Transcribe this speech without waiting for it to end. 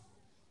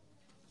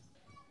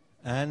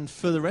And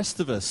for the rest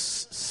of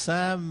us,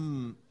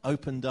 Sam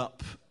opened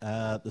up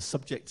the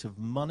subject of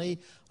money.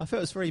 I felt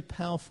it was very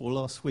powerful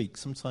last week.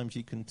 Sometimes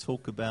you can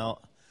talk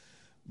about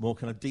more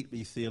kind of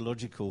deeply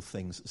theological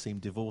things that seem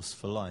divorced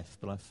for life,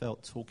 but I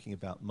felt talking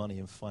about money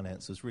and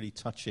finance was really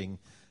touching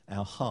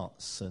our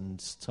hearts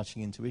and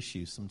touching into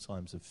issues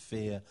sometimes of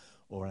fear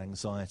or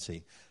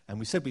anxiety. And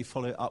we said we'd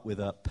follow it up with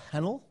a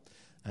panel,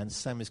 and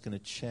Sam is going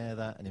to chair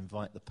that and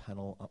invite the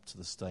panel up to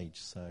the stage.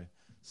 So,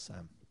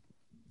 Sam.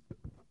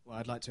 Well,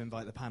 I'd like to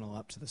invite the panel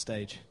up to the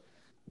stage.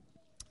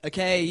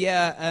 Okay,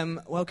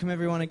 welcome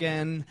everyone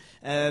again.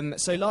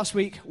 So last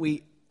week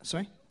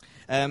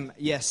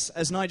yes,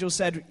 as Nigel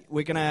said,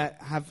 we're going to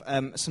have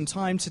some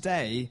time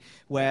today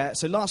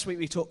so last week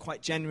we talked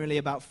quite generally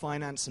about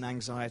finance and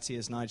anxiety,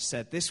 as Nigel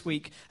said. This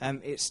week,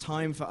 it's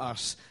time for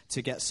us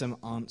to get some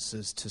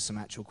answers to some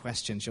actual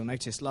questions. You'll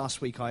notice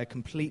last week I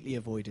completely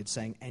avoided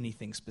saying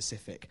anything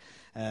specific,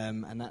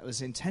 and that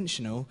was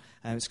intentional.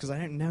 It's because I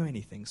don't know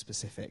anything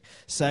specific.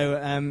 So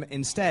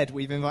instead,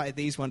 we've invited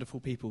these wonderful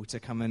people to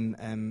come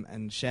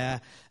and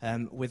share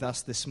with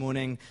us this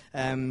morning.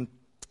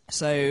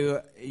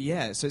 So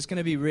it's going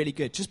to be really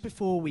good. Just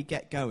before we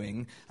get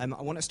going, I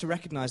want us to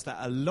recognize that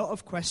a lot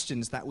of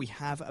questions that we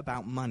have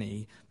about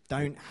money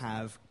don't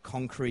have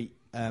concrete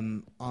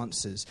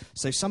answers.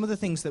 So some of the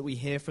things that we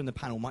hear from the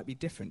panel might be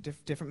different.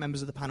 Different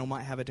members of the panel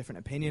might have a different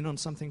opinion on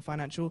something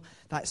financial.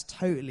 That's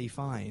totally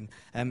fine.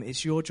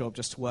 It's your job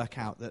just to work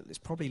out that it's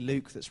probably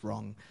Luke that's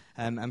wrong,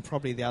 and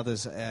probably the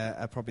others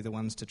are probably the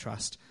ones to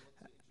trust.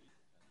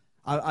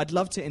 I'd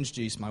love to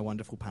introduce my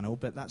wonderful panel,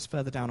 but that's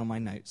further down on my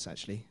notes,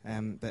 actually.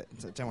 But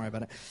don't worry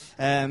about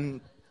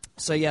it.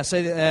 So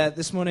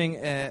this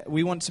morning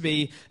we want to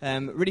be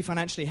really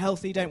financially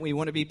healthy, don't we? We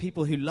want to be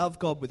people who love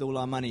God with all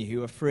our money,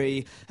 who are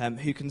free,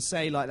 who can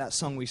say, like that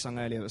song we sung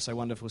earlier that was so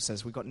wonderful,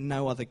 says, we've got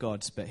no other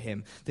gods but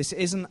Him. This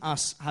isn't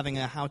us having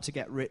a how to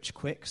get rich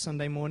quick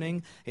Sunday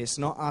morning. It's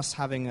not us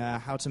having a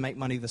how to make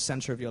money the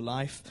center of your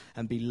life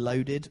and be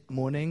loaded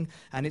morning.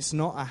 And it's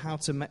not a how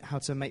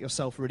to make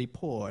yourself really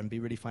poor and be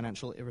really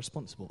financial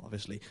irresponsible,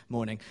 obviously,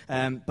 morning.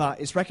 But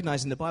it's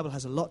recognizing the Bible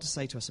has a lot to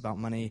say to us about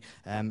money.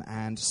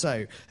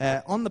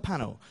 On the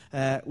panel,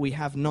 we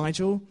have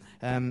Nigel,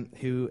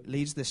 who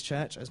leads this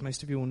church, as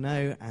most of you all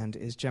know, and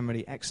is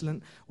generally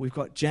excellent. We've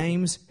got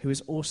James, who is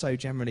also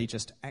generally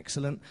just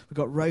excellent. We've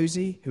got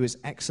Rosie, who is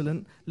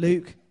excellent.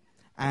 Luke,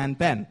 and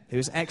Ben, who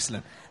is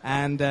excellent.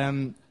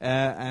 And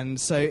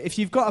so if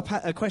you've got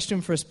a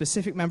question for a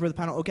specific member of the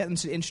panel, or get them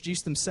to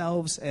introduce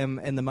themselves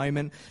in the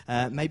moment,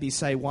 maybe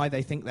say why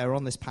they think they're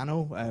on this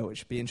panel, which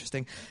would be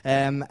interesting,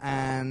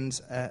 and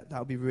that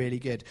would be really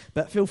good.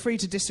 But feel free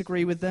to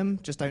disagree with them,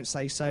 just don't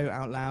say so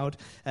out loud.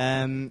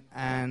 The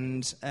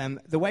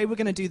way we're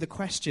going to do the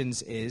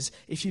questions is,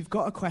 if you've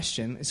got a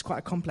question, it's quite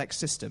a complex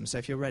system, so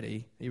if you're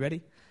ready, are you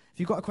ready? If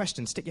you've got a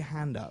question, stick your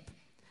hand up,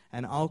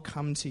 and I'll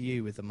come to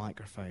you with the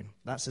microphone.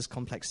 That's as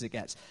complex as it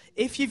gets.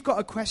 If you've got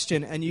a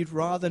question and you'd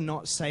rather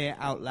not say it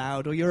out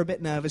loud, or you're a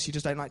bit nervous, you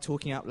just don't like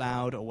talking out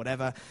loud or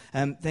whatever,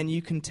 then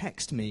you can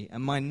text me,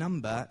 and my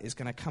number is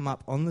going to come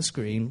up on the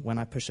screen when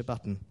I push a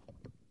button.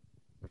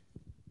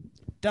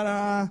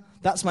 Ta-da!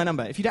 That's my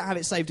number. If you don't have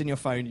it saved in your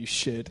phone, you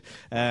should.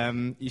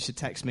 You should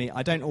text me.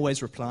 I don't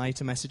always reply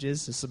to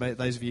messages, as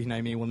those of you who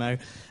know me will know.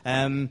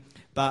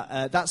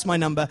 But that's my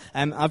number.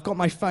 I've got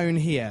my phone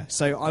here,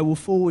 so I will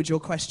forward your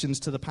questions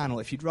to the panel.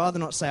 If you'd rather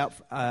not say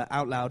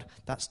out loud,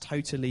 that's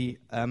totally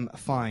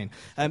fine.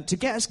 To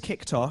get us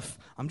kicked off,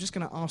 I'm just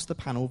going to ask the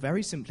panel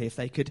very simply if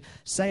they could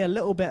say a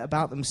little bit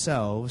about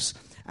themselves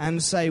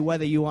and say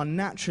whether you are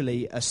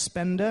naturally a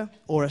spender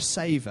or a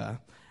saver.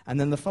 And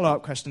then the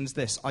follow-up question is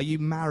this: are you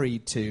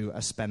married to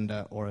a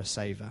spender or a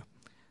saver?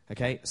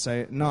 Okay,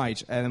 so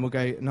Nige, and then we'll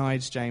go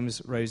Nige,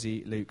 James,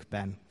 Rosie, Luke,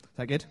 Ben. Is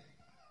that good?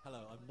 Hello,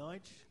 I'm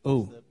Nige.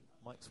 Oh. The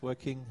mic's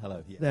working.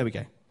 Hello. Yeah. There we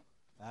go.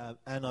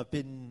 And I've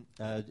been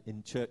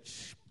in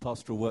church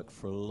pastoral work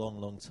for a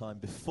long, long time.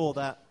 Before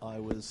that,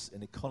 I was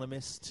an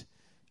economist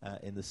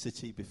in the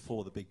city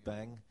before the Big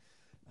Bang.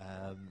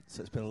 So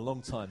it's been a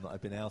long time that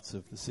I've been out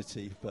of the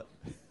city, but...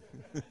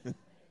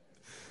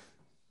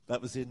 That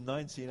was in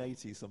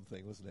 1980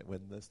 something, wasn't it,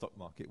 when the stock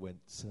market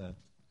went,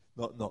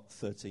 not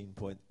 13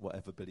 point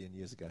whatever billion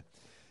years ago.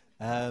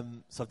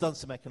 So I've done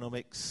some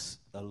economics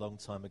a long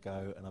time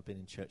ago, and I've been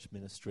in church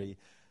ministry.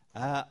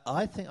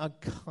 I think I'm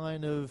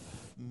kind of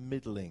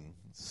middling,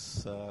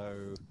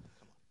 so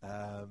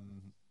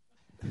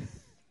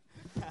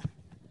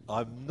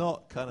I'm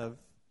not kind of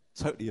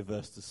totally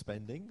averse to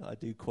spending. I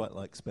do quite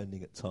like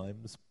spending at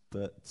times,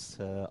 but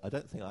I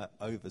don't think I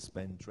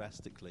overspend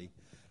drastically.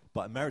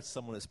 But I'm married to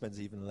someone that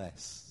spends even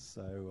less,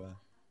 so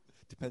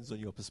depends on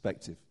your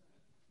perspective.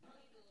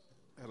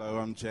 Hello,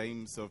 I'm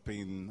James. I've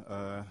been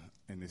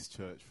in this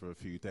church for a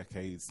few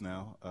decades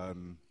now.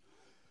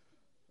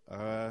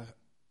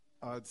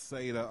 I'd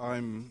say that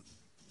I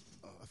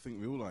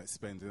think we all like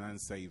spending and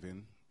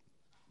saving.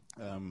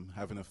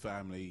 Having a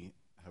family,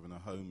 having a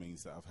home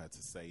means that I've had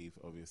to save,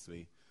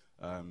 obviously.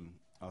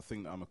 I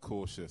think that I'm a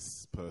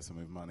cautious person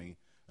with money,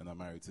 and I'm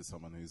married to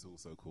someone who's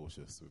also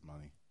cautious with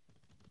money.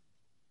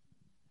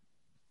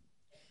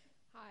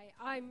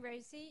 Hi, I'm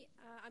Rosie.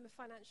 I'm a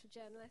financial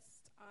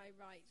journalist. I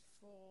write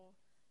for...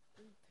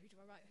 Who do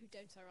I write? Who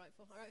don't I write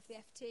for? I write for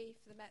the FT,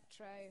 for the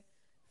Metro,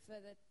 for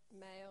the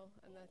Mail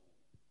and the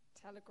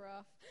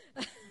Telegraph.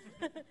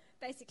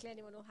 Basically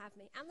anyone will have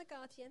me. And the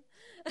Guardian.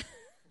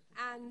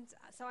 And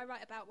so I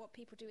write about what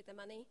people do with their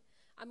money.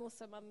 I'm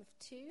also a mum of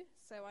 2,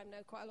 so I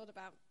know quite a lot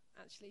about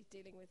actually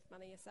dealing with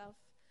money yourself.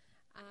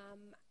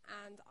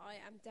 And I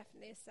am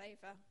definitely a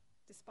saver,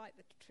 despite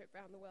the trip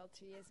around the world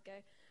 2 years ago.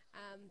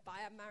 But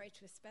I am married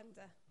to a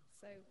spender,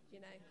 so,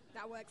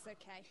 that works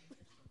okay.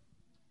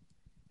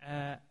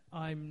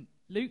 I'm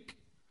Luke,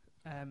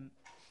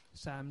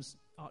 Sam's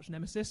arch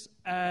nemesis.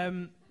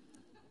 I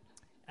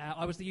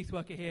was the youth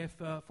worker here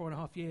for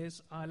 4.5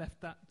 years. I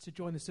left that to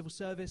join the civil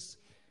service,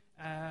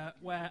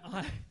 where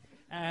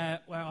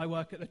I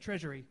work at the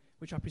Treasury,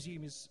 which I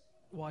presume is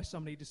why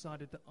somebody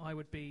decided that I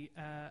would be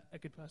a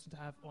good person to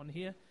have on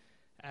here.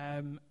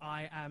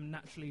 I am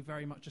naturally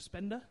very much a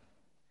spender,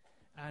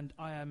 and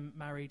I am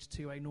married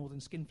to a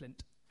northern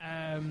skinflint.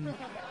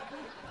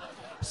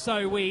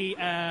 So we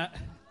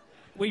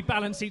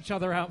balance each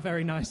other out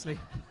very nicely.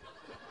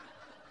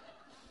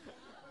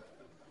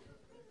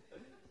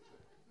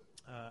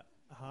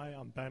 Hi,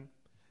 I'm Ben,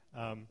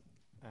 and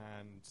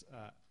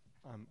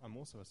I'm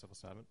also a civil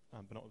servant,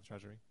 but not with the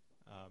Treasury.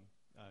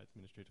 It's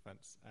Ministry of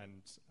Defence,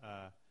 and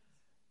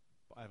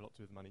but I have a lot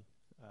to do with money,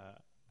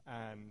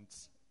 and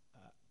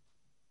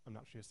I'm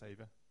naturally a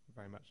saver,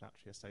 very much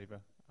naturally a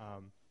saver.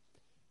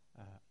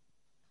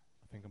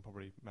 I think I'm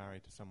probably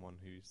married to someone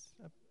who's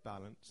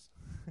balanced.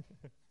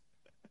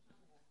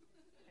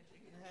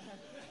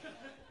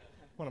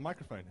 Want a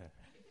microphone here?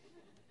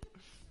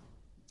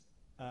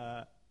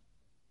 I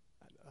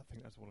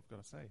think that's all I've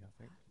got to say, I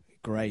think.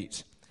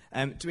 Great.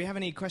 Do we have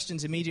any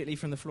questions immediately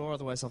from the floor?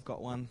 Otherwise, I've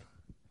got one.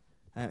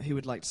 Who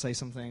would like to say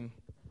something?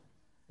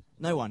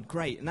 No one.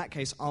 Great. In that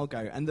case, I'll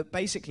go. And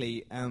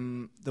basically,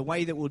 the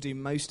way that we'll do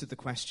most of the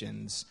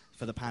questions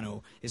for the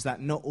panel is that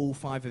not all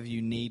 5 of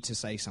you need to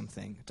say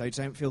something.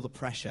 Don't feel the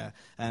pressure.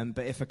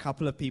 But if a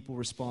couple of people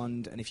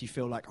respond, and if you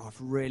feel like, I've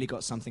really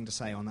got something to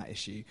say on that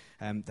issue,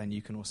 then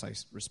you can also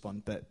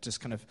respond. But just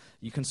kind of,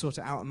 you can sort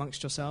it out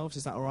amongst yourselves.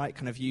 Is that all right?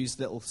 Kind of use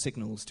little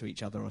signals to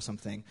each other or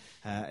something,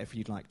 if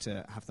you'd like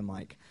to have the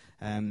mic.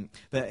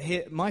 But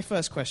here, my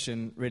first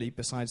question, really,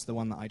 besides the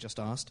one that I just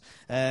asked,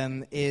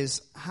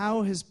 is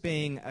how has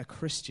being a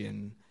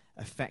Christian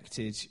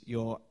affected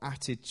your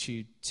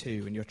attitude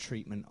to and your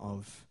treatment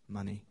of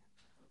money?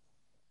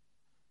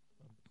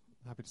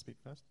 I'm happy to speak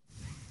first.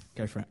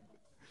 Go for it.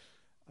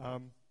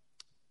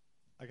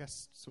 I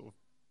guess sort of,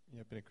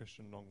 been a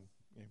Christian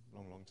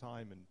long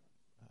time, and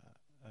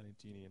early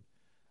into uni,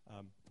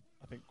 and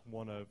I think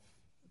one of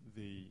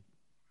the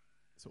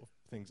sort of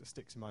things that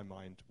sticks in my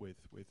mind with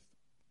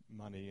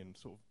money and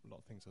sort of a lot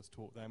of things I was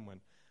taught then when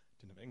I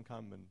didn't have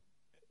income, and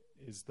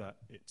is that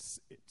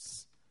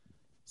it's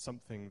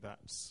something that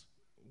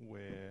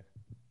we're,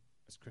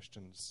 as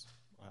Christians,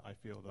 I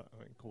feel that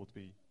I'm called to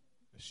be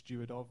a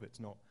steward of. It's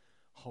not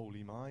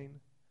wholly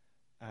mine,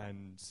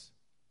 and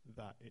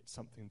that it's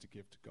something to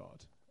give to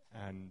God.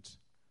 And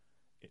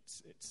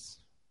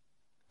it's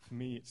for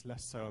me, it's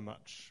less so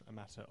much a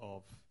matter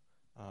of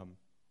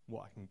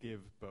what I can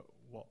give, but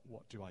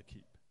what do I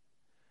keep,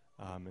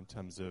 in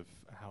terms of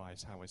how I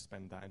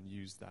spend that and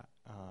use that,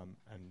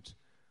 and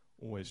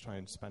always try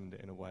and spend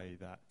it in a way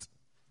that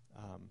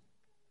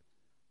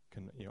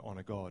can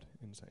honour God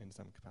in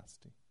some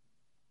capacity.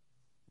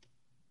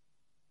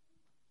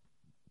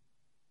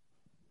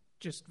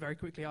 Just very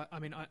quickly, I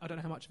mean, I don't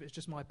know how much of it's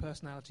just my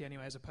personality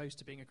anyway, as opposed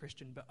to being a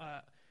Christian, but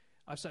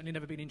I've certainly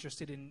never been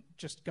interested in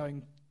just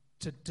going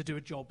to do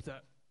a job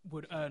that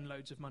would earn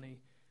loads of money.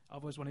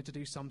 I've always wanted to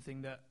do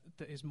something that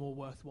is more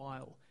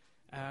worthwhile,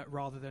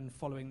 rather than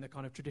following the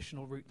kind of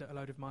traditional route that a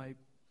load of my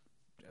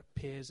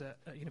peers at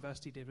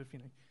university did, of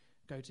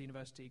go to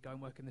university, go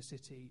and work in the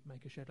city,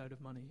 make a shed load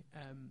of money.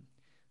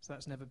 So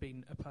that's never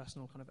been a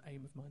personal kind of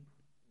aim of mine.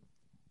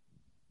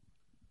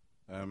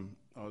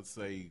 I would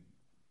say,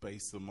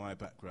 based on my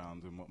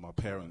background and what my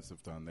parents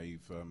have done,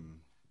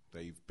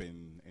 they've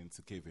been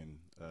into giving.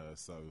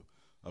 So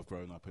I've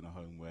grown up in a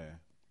home where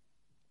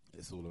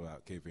it's all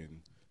about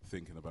giving,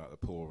 thinking about the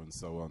poor and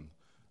so on.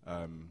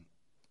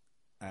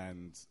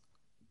 And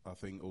I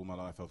think all my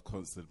life I've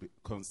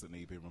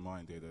constantly been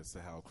reminded as to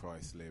how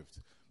Christ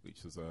lived,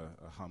 which was a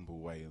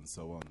humble way and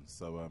so on.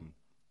 So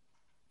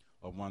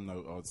on one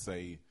note, I would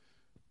say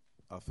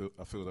I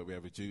feel that we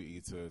have a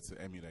duty to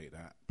emulate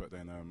that. But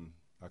then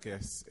I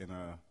guess in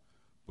a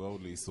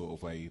worldly sort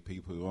of way,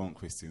 people who aren't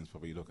Christians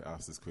probably look at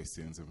us as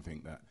Christians and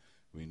think that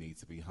we need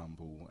to be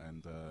humble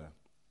and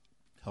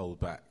hold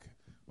back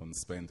on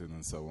spending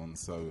and so on.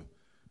 So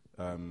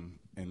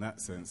in that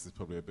sense, there's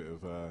probably a bit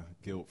of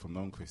guilt from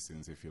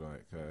non-Christians, if you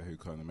like, who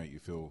kind of make you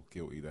feel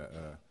guilty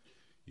that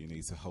you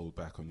need to hold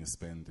back on your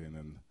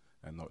spending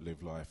and not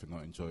live life and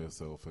not enjoy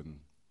yourself and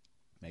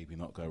maybe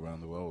not go around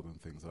the world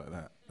and things like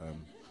that.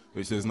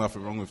 Which there's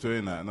nothing wrong with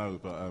doing that, no,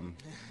 but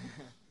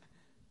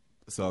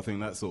so I think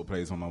that sort of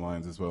plays on my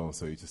mind as well.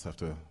 So you just have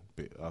to,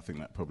 I think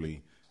that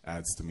probably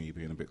adds to me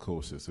being a bit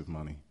cautious with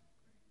money.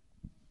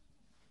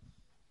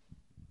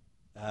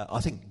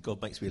 I think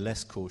God makes me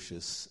less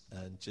cautious,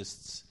 and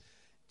just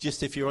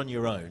if you're on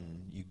your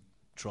own, you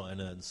try and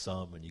earn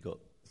some, and you've got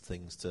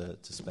things to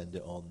spend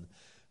it on.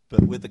 But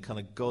with the kind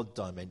of God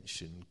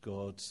dimension,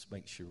 God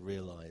makes you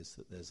realise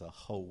that there's a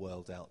whole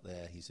world out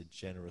there. He's a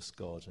generous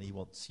God, and he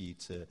wants you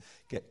to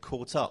get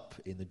caught up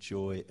in the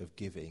joy of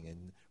giving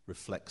and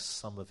reflect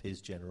some of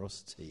his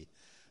generosity.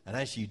 And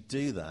as you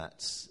do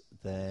that,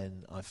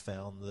 then I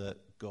found that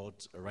God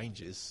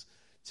arranges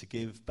to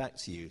give back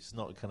to you. It's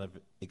not a kind of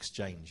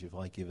exchange. If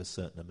I give a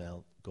certain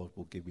amount, God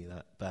will give me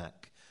that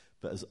back.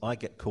 But as I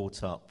get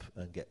caught up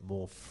and get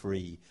more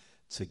free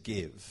to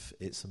give,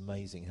 it's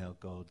amazing how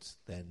God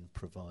then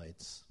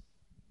provides.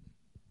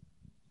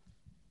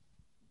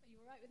 Are you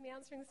all right with me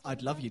answering this?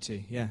 I'd love you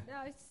to, yeah. No,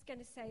 I was just going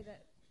to say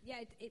that,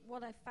 yeah,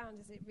 what I've found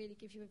is it really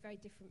gives you a very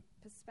different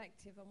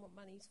perspective on what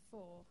money's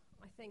for.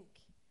 I think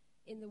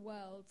in the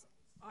world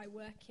I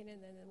work in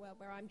and in the world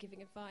where I'm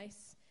giving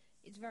advice,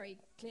 it's very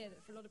clear that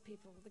for a lot of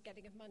people, the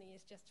getting of money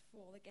is just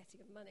for the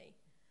getting of money.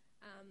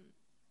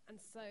 And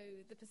so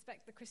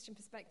the Christian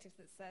perspective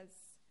that says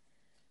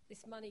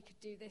this money could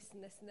do this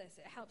and this and this,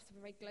 it helps with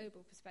a very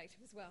global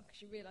perspective as well, because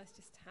you realise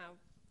just how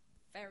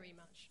very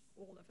much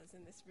all of us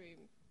in this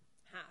room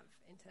have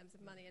in terms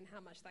of money and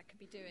how much that could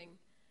be doing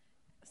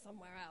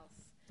somewhere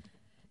else.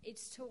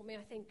 It's taught me,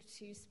 I think,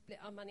 to split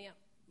our money up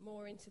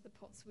more into the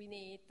pots we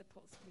need, the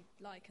pots we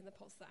like, and the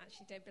pots that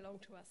actually don't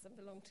belong to us and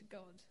belong to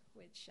God,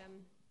 which...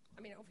 I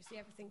mean, obviously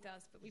everything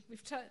does, but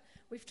we've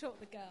taught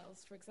the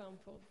girls, for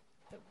example,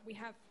 that we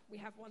have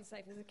one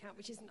savings account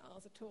which isn't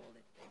ours at all.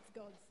 It's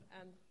God's,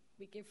 and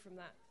we give from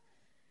that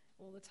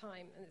all the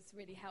time, and it's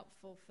really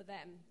helpful for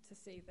them to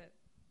see that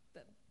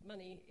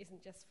money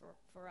isn't just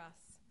for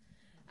us.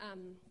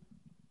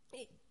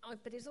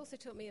 But it's also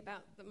taught me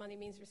about that money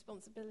means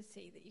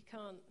responsibility. That you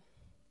can't.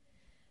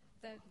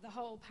 The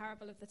whole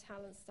parable of the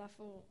talent stuff,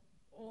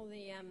 all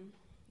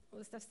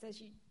the stuff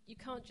says you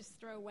can't just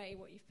throw away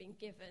what you've been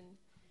given.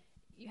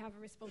 You have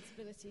a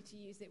responsibility to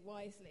use it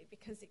wisely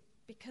because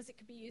it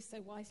could be used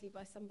so wisely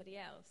by somebody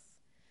else.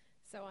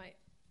 So I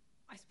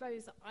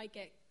suppose I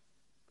get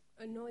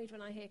annoyed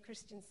when I hear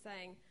Christians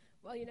saying,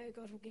 well,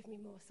 God will give me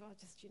more, so I'll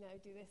just, do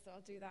this or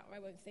I'll do that, or I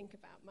won't think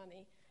about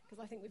money. Because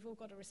I think we've all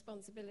got a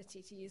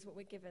responsibility to use what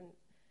we're given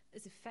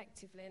as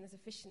effectively and as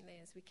efficiently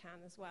as we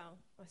can as well.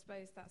 I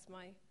suppose that's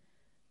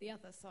the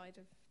other side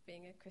of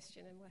being a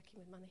Christian and working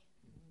with money.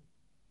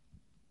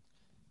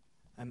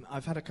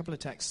 I've had a couple of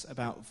texts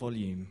about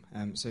volume.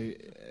 So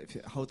if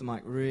you hold the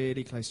mic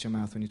really close to your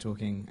mouth when you're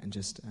talking and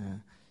just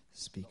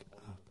speak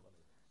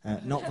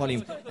up. Not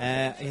volume.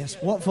 Yes,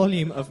 what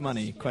volume of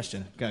money?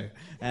 Question. Go.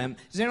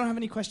 Does anyone have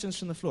any questions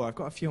from the floor? I've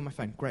got a few on my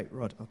phone. Great.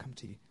 Rod, I'll come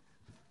to you.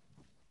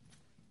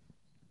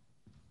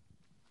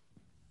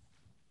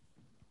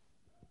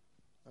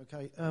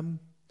 Okay.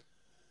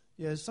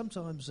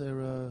 Sometimes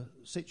there are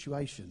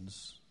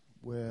situations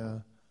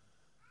where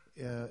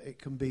it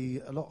can be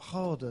a lot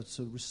harder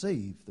to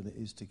receive than it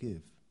is to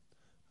give.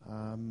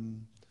 A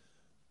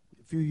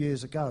few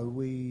years ago,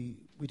 we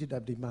didn't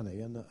have any money,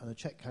 and a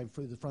cheque came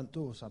through the front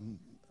door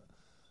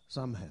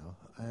somehow,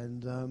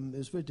 and it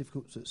was very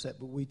difficult to accept,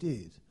 but we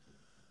did.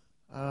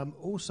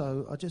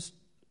 Also, I just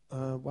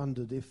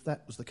wondered if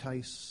that was the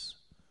case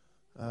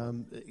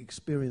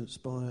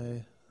experienced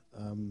by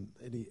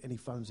any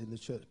funds in the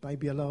church,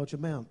 maybe a large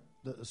amount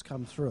that has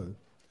come through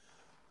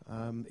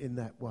in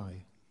that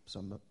way.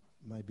 Some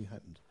maybe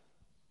happened.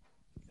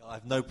 I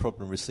have no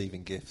problem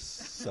receiving gifts,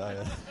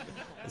 so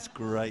it's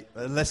great.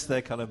 Unless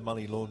they're kind of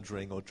money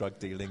laundering or drug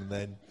dealing,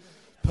 then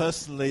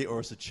personally or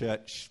as a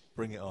church,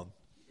 bring it on.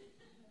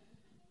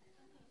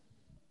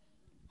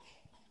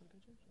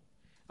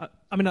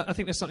 I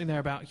think there's something there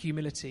about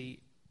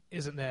humility,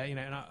 isn't there?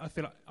 And I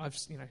feel like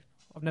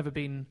I've never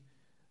been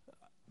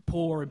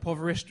poor or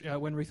impoverished.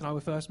 When Ruth and I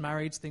were first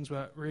married, things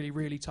were really,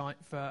 really tight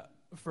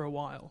for a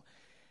while.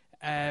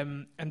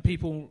 And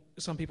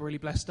some people really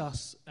blessed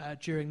us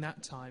during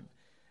that time,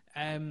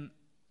 and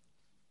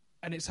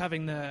it's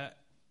having the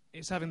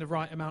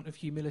right amount of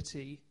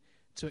humility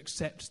to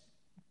accept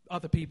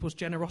other people's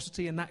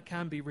generosity, and that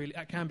can be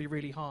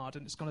really hard.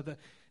 And it's kind of there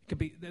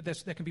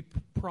can be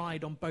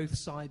pride on both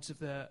sides of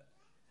the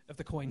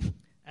coin,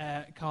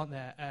 can't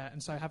there?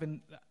 And so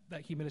having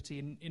that humility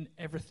in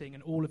everything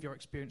and all of your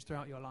experience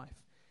throughout your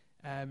life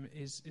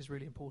is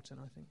really important,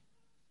 I think.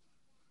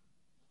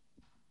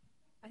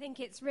 I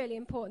think it's really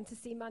important to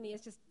see money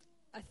as just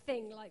a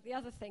thing like the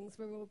other things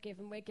we're all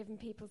given. We're given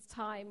people's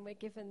time, we're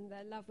given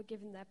their love, we're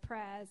given their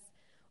prayers.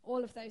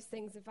 All of those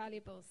things are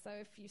valuable. So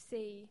if you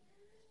see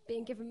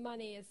being given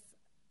money as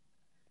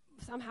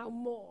somehow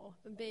more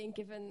than being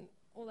given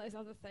all those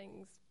other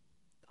things,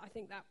 I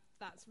think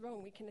that's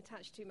wrong. We can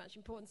attach too much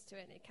importance to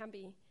it. And it can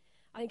be,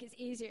 I think it's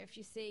easier if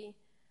you see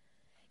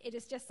it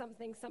as just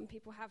something some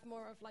people have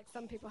more of, like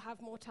some people have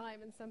more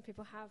time and some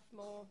people have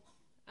more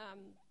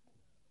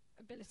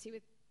ability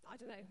with, I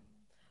don't know,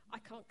 I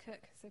can't cook,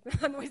 so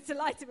I'm always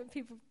delighted when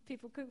people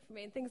cook for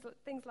me and things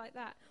like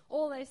that.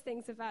 All those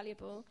things are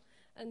valuable,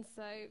 and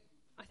so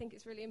I think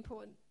it's really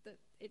important that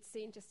it's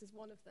seen just as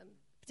one of them,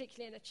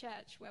 particularly in a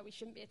church where we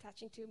shouldn't be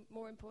attaching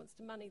more importance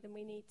to money than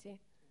we need to.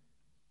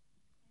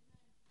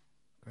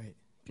 Great.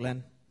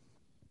 Glenn?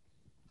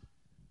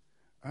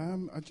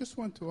 I just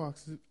want to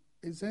ask,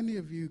 is any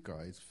of you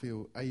guys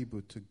feel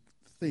able to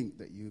think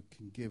that you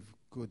can give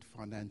good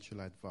financial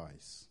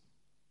advice?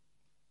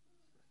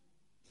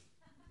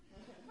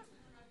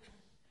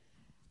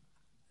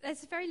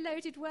 It's a very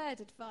loaded word,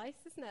 advice,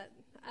 isn't it?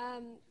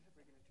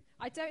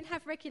 I don't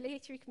have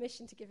regulatory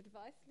permission to give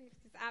advice.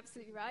 That's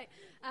absolutely right.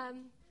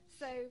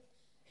 So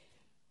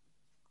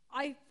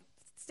I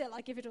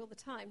give it all the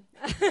time.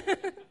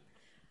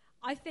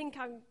 I think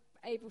I'm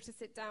able to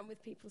sit down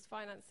with people's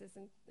finances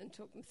and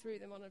talk them through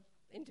them on an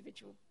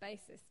individual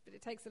basis, but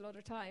it takes a lot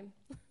of time.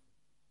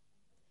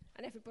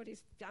 And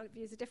everybody's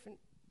views are different.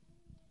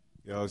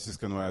 Yeah, I was just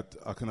going to add,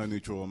 I can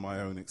only draw on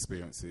my own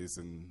experiences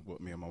and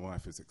what me and my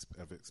wife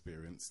have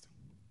experienced.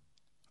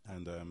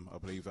 And I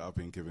believe that I've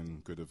been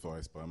given good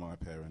advice by my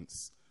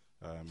parents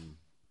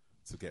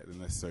to get the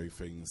necessary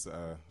things that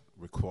are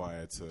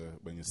required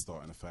when you're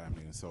starting a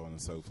family and so on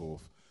and so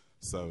forth.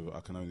 So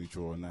I can only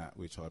draw on that,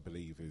 which I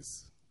believe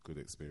is good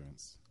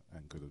experience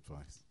and good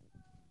advice.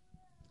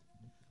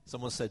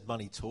 Someone said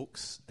money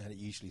talks, and it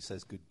usually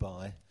says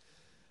goodbye.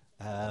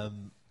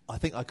 I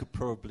think I could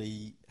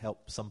probably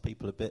help some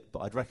people a bit, but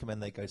I'd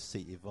recommend they go to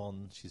see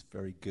Yvonne. She's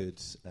very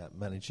good at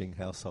managing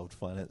household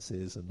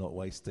finances and not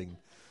wasting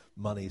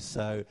money.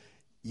 So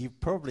you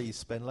probably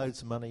spend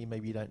loads of money,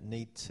 maybe you don't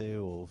need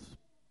to, or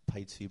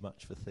pay too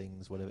much for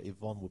things, whatever.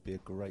 Yvonne would be a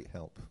great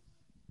help.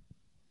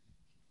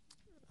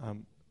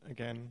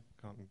 Again,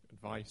 can't give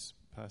advice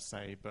per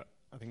se, but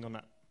I think on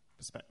that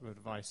perspective of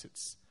advice,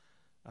 it's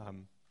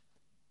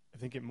I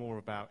think it more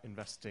about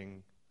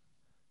investing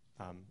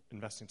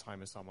time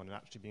with someone and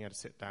actually being able to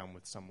sit down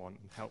with someone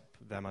and help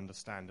them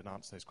understand and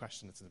answer those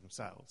questions to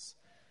themselves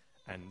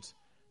and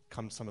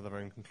come to some of their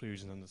own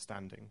conclusions and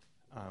understanding.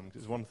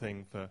 It's one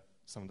thing for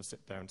someone to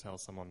sit there and tell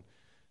someone,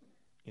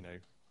 you know,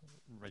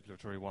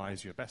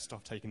 regulatory-wise, you're best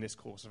off taking this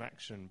course of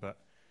action, but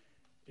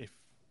if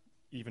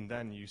even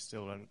then you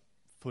still don't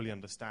fully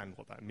understand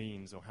what that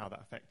means or how that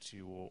affects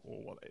you or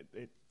what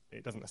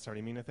it doesn't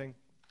necessarily mean anything.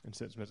 And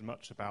so it's as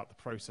much about the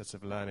process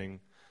of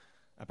learning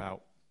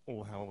about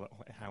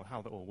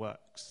how that all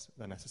works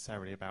than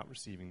necessarily about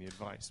receiving the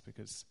advice,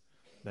 because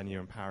then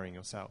you're empowering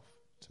yourself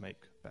to make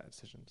better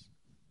decisions.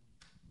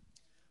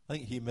 I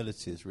think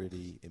humility is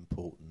really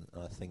important.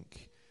 I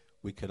think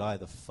we could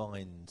either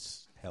find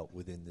help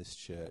within this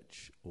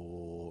church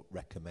or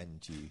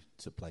recommend you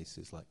to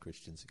places like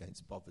Christians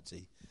Against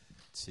Poverty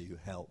to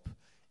help.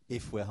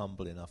 If we're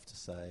humble enough to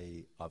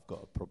say, I've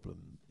got a problem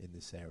in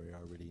this area,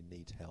 I really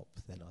need help,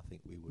 then I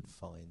think we would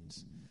find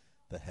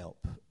the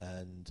help.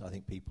 And I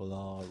think people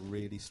are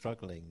really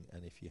struggling,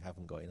 and if you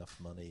haven't got enough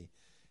money,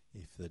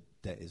 if the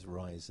debt is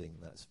rising,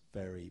 that's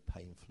very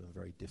painful and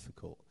very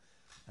difficult.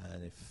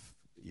 And if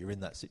you're in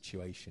that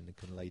situation and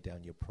can lay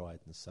down your pride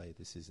and say,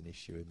 this is an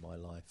issue in my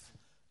life,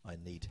 I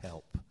need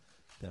help,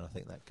 then I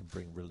think that can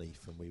bring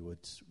relief, and we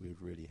would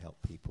really help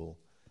people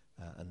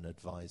and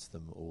advise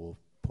them or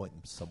point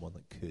them to someone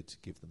that could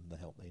give them the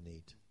help they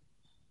need.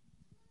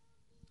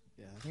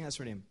 Yeah, I think that's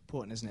really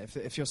important, isn't it?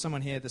 If you're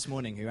someone here this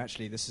morning who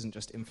actually, this isn't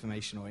just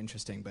information or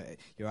interesting, but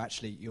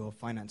your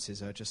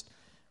finances are just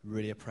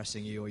really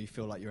oppressing you, or you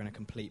feel like you're in a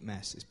complete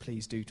mess,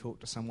 please do talk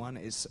to someone.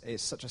 It's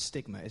such a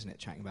stigma, isn't it,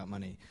 chatting about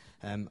money?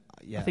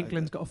 Yeah, I think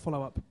Glenn's got a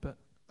follow-up, but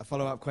a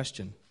follow-up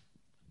question.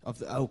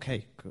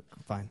 Okay,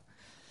 fine.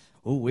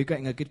 Oh, we're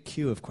getting a good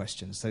queue of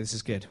questions, so this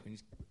is good.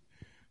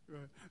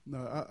 Right.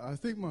 No, I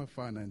think my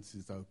finance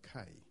is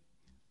okay,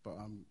 but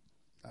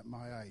at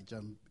my age,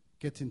 I'm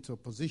getting to a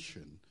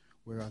position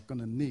where I'm going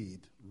to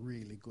need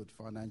really good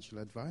financial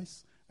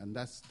advice, and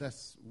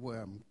that's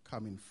where I'm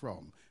coming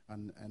from.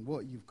 And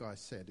what you guys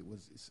said,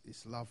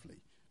 it's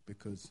lovely,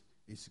 because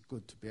it's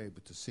good to be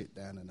able to sit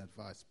down and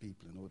advise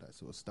people and all that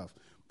sort of stuff.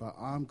 But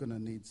I'm going to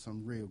need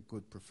some real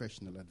good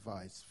professional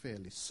advice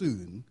fairly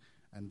soon,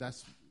 and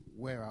that's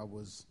where I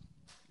was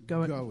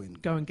going.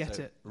 Go and get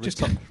it.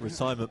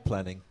 Retirement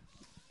planning.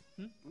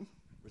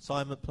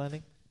 Retirement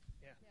planning?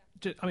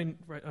 Yeah. I mean,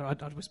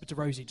 I'd whisper to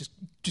Rosie, just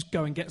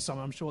go and get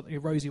someone. I'm sure that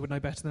Rosie would know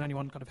better than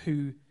anyone kind of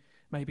who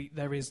maybe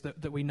there is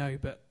that we know,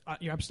 but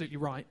you're absolutely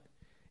right.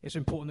 It's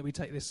important that we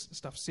take this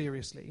stuff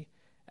seriously,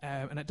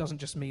 and it doesn't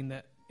just mean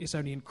that it's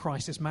only in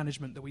crisis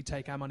management that we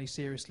take our money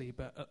seriously,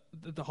 but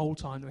the whole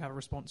time that we have a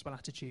responsible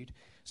attitude.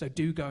 So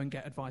do go and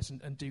get advice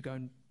and do go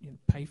and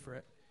pay for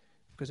it,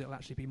 because it'll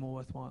actually be more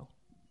worthwhile.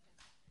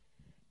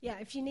 Yeah,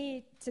 if you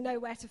need to know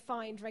where to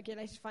find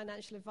regulated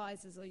financial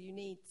advisors, or you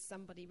need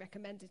somebody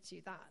recommended to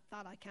you,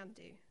 that I can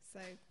do.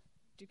 So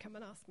do come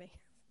and ask me.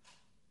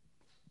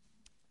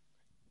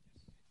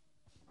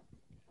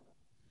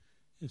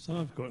 Yes,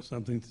 I've got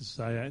something to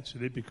say,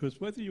 actually,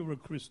 because whether you're a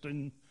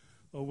Christian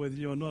or whether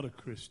you're not a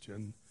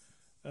Christian,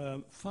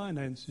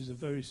 finance is a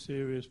very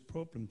serious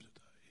problem today.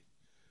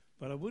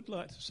 But I would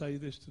like to say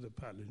this to the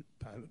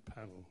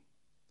panel.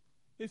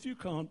 If you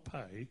can't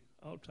pay,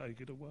 I'll take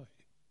it away.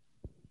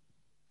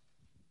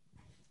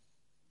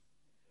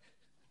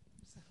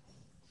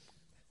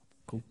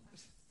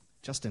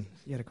 Justin,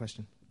 you had a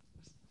question.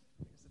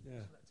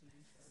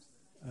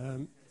 Yeah.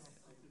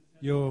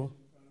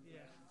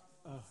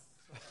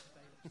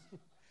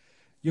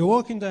 You're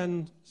walking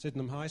down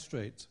Sydenham High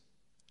Street.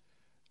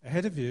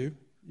 Ahead of you,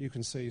 you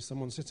can see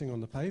someone sitting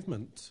on the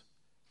pavement.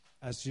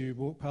 As you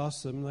walk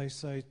past them, they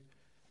say,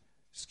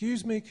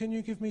 "Excuse me, can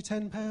you give me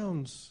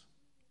 £10?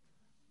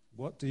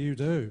 What do you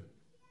do?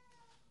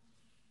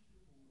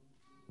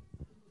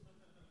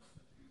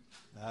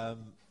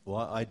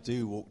 Well, I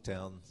do walk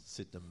down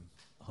Sydenham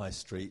High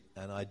Street,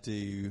 and I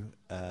do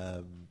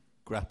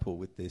grapple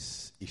with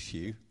this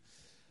issue.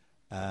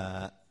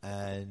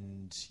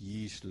 And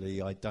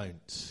usually I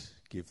don't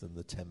give them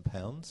the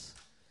 £10.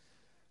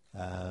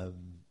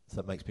 So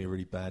that makes me a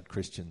really bad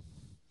Christian.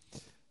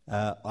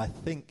 I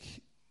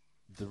think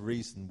the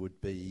reason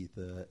would be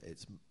that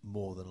it's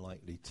more than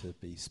likely to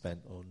be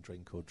spent on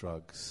drink or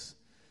drugs.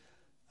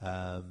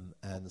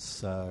 And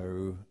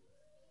so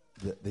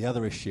the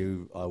other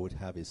issue I would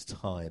have is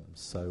time.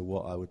 So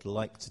what I would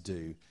like to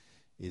do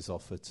is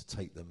offer to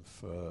take them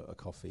for a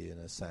coffee and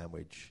a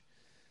sandwich.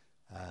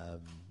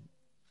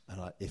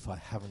 If I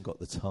haven't got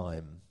the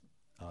time,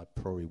 I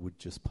probably would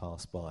just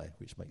pass by,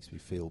 which makes me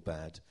feel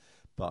bad.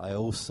 But I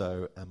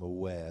also am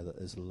aware that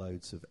there's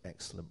loads of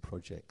excellent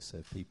projects. So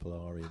if people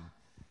are in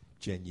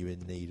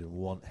genuine need and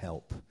want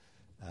help,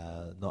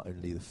 not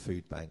only the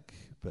food bank,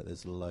 but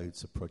there's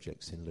loads of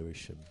projects in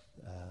Lewisham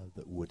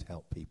that would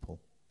help people.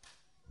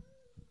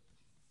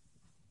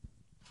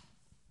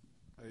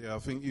 Yeah, I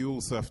think you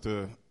also have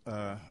to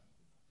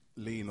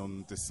lean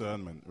on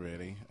discernment,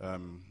 really.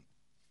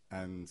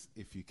 And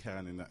if you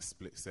can, in that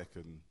split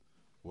second,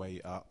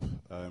 weigh up.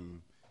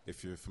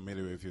 If you're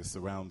familiar with your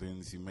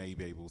surroundings, you may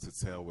be able to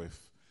tell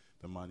if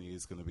the money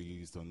is going to be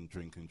used on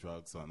drink and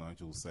drugs, like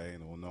Nigel's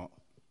saying, or not.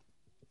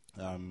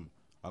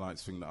 I like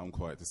to think that I'm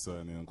quite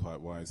discerning and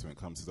quite wise when it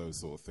comes to those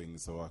sort of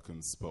things, so I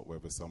can spot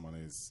whether someone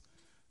is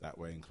that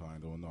way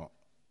inclined or not,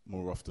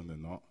 more often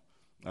than not.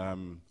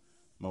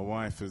 My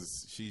wife,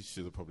 she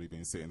should have probably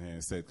been sitting here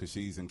instead, because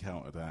she's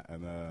encountered that,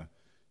 and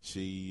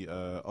she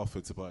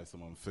offered to buy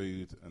someone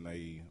food, and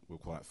they were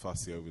quite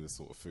fussy over the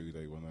sort of food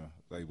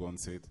they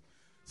wanted.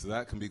 So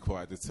that can be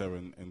quite a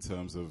deterrent in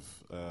terms of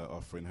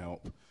offering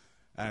help.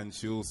 And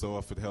she also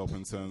offered help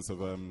in terms of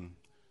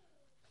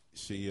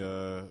she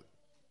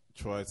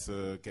tried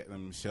to get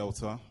them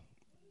shelter,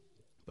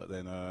 but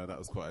then that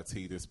was quite a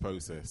tedious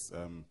process.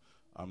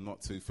 I'm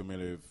not too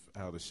familiar with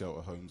how the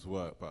shelter homes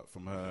work, but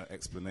from her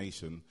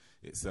explanation,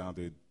 it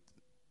sounded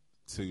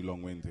too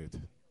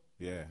long-winded.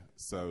 Yeah,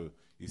 so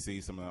you see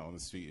someone out on the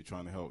street, you're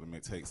trying to help them,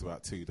 it takes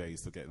about 2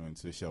 days to get them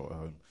into the shelter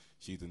home.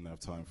 She didn't have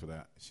time for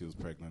that. She was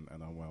pregnant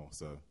and unwell,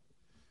 so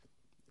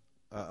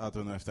I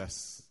don't know if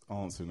that's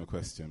answering the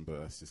question,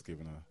 but it's just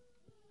giving a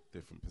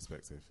different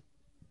perspective.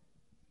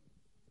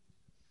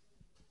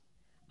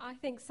 I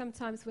think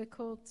sometimes we're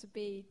called to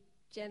be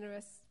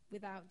generous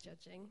without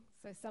judging.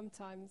 So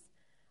sometimes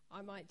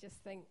I might just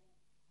think,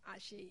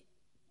 actually,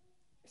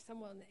 if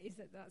someone is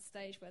at that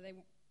stage where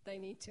they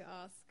need to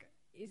ask,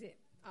 is it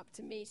up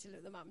to me to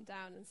look them up and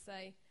down and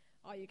say,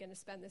 are you going to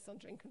spend this on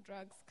drink and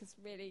drugs? Because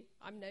really,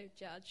 I'm no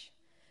judge.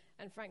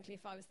 And frankly,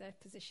 if I was their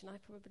position, I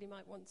probably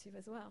might want to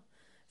as well.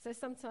 So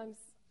sometimes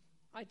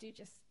I do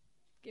just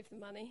give the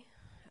money,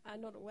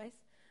 not always,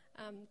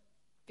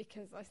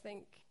 because I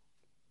think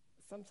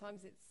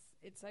sometimes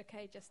it's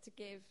okay just to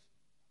give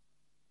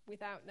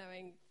without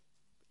knowing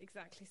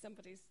exactly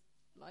somebody's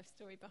life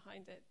story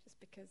behind it, just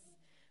because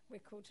we're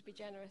called to be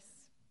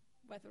generous,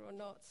 whether or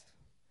not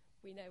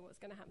we know what's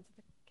going to happen to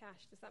the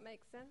cash. Does that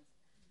make sense?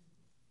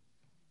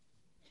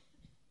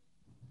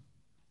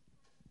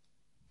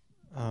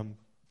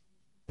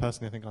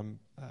 Personally, I think I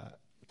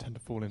tend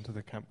to fall into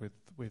the camp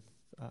with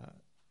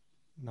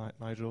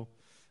Nigel,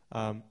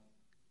 and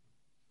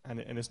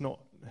it's not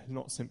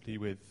simply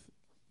with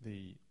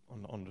the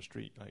on the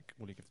street, like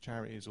will you give to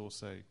charities,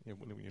 also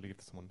will you give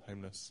to someone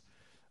homeless,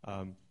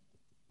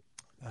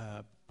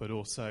 but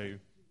also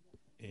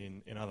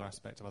in other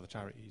aspects of other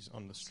charities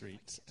on the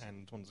street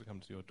and ones that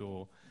come to your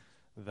door.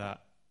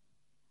 That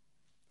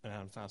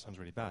sounds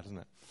really bad, doesn't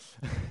it?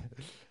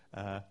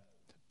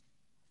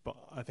 But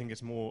I think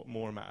it's more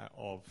a matter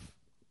of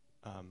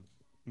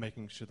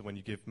making sure that when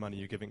you give money,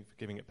 you're giving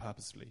it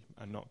purposefully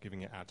and not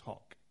giving it ad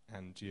hoc,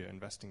 and you're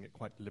investing it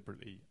quite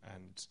deliberately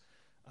and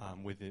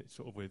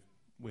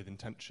with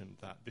intention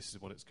that this is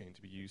what it's going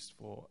to be used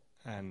for.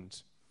 And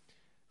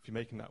if you're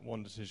making that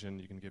one decision,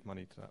 you can give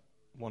money to that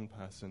one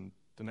person.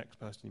 The next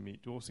person you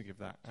meet, you also give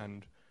that,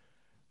 and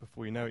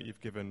before you know it,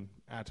 you've given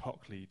ad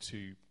hocly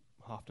to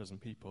half a dozen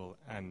people.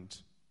 And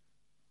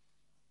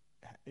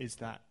is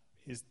the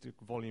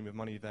volume of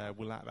money there,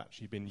 will that have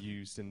actually been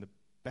used in the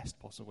best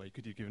possible way?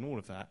 Could you have given all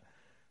of that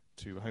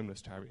to a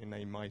homeless charity, and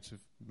they might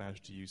have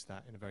managed to use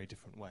that in a very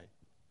different way,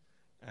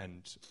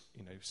 and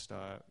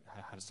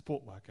had a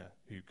support worker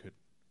who could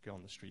go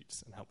on the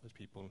streets and help those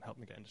people and help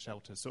them get into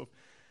shelters. Sort of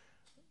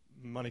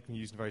money can be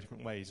used in very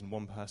different ways, and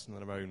one person on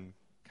their own,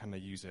 can they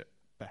use it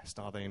best?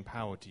 Are they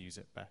empowered to use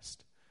it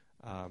best?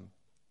 And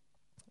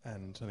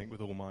I think with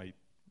all my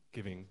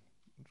giving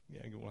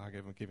all our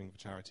giving for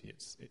charity,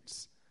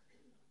 it's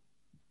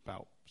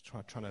about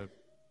trying to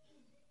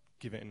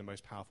give it in the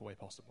most powerful way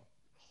possible.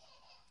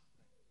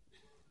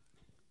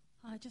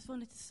 I just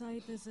wanted to say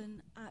there's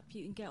an app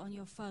you can get on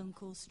your phone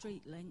called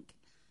StreetLink,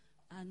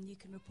 and you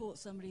can report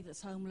somebody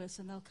that's homeless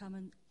and they'll come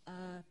and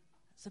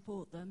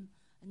support them,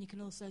 and you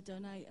can also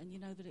donate, and you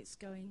know that it's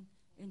going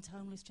into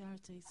homeless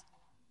charities.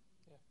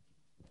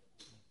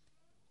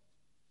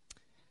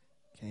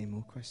 Okay,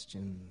 more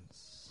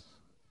questions?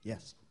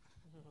 Yes.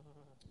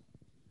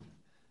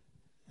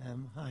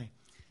 Hi.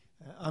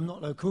 I'm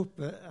not local,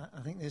 but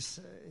I think this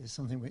is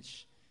something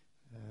which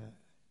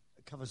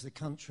covers the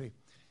country.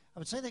 I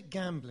would say that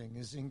gambling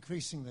is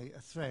increasingly a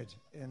thread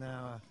in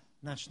our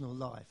national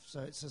life.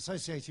 So it's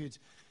associated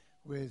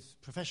with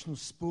professional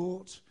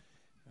sport.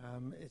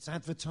 It's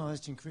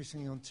advertised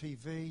increasingly on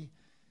TV.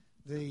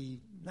 The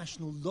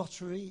National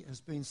Lottery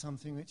has been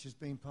something which has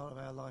been part of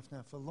our life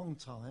now for a long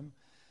time.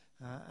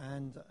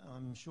 And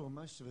I'm sure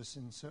most of us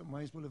in certain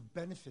ways will have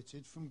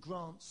benefited from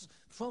grants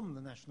from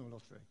the National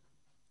Lottery.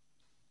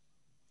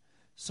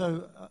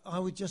 So I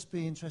would just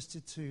be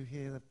interested to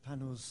hear the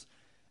panel's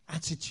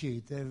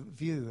attitude, their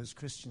view as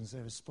Christians,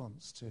 their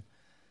response to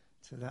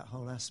that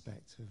whole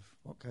aspect of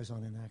what goes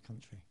on in our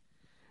country.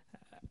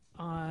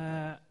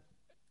 I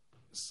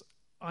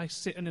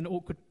sit in an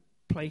awkward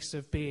place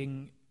of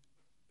being.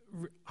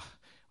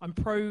 I'm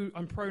pro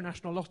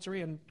National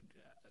Lottery and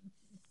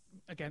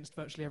against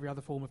virtually every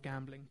other form of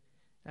gambling,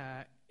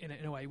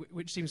 in a way,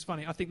 which seems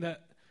funny. I think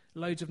that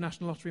loads of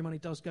National Lottery money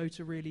does go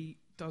to really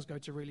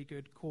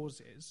good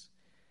causes.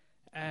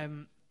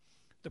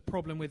 The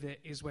problem with it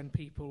is when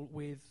people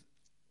with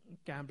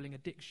gambling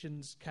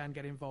addictions can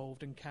get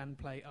involved and can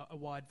play a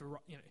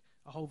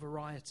whole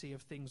variety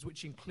of things,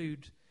 which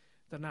include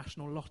the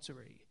National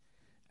Lottery.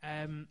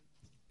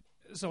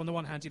 So on the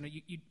one hand,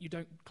 you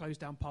don't close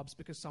down pubs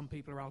because some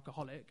people are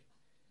alcoholic,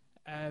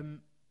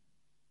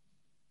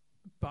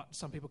 but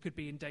some people could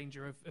be in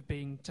danger of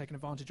being taken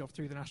advantage of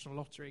through the National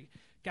Lottery.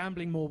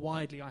 Gambling more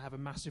widely, I have a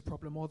massive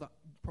problem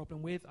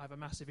with. I have a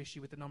massive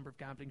issue with the number of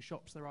gambling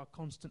shops there are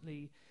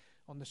constantly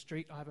on the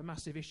street. I have a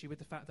massive issue with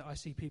the fact that I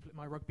see people at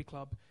my rugby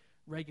club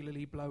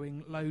regularly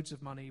blowing loads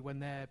of money when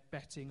they're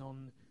betting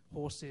on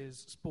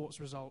horses, sports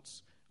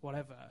results,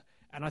 whatever.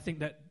 And I think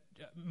that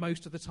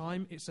most of the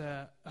time it's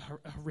a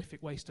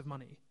horrific waste of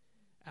money.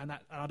 And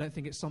I don't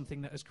think it's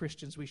something that as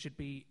Christians we should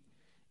be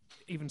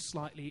even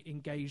slightly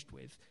engaged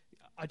with.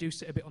 I do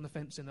sit a bit on the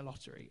fence in the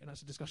lottery, and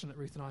that's a discussion that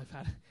Ruth and I have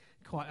had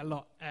quite a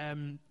lot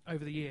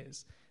over the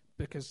years,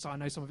 because I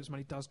know some of its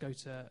money does go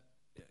to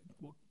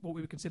what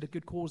we would consider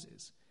good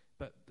causes,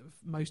 but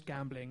most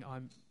gambling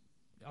I'm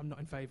not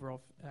in favour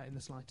of in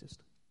the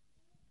slightest.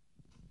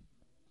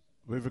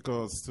 With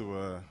regards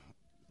to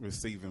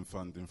receiving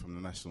funding from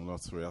the National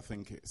Lottery, I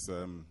think it's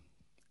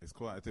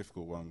quite a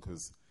difficult one,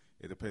 because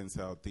it depends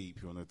how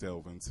deep you want to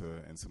delve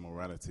into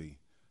morality.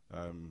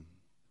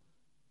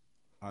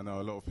 I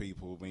know a lot of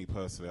people, me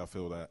personally, I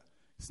feel that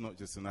it's not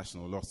just the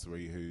National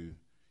Lottery who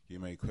you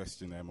may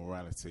question their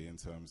morality in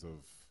terms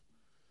of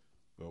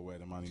where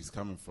the money's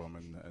coming from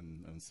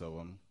and so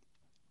on.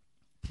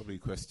 Probably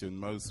question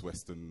most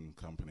Western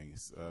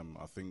companies.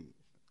 I think,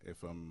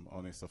 if I'm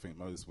honest, I think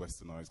most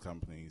Westernized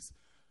companies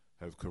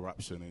have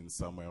corruption in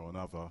some way or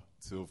another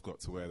to have got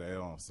to where they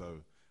are.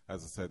 So,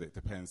 as I said, it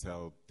depends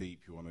how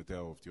deep you want to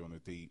delve. Do you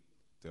want to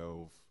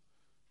delve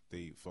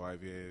deep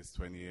 5 years,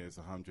 20 years,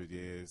 100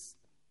 years,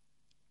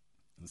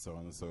 and so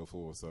on and so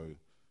forth? So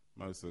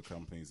most of the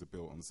companies are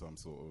built on some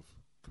sort of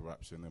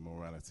corruption and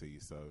morality.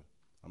 So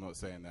I'm not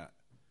saying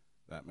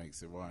that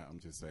makes it right. I'm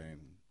just saying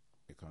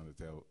it kind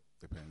of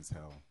depends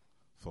how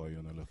far you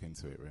want to look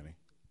into it, really.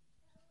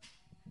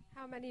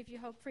 How many of you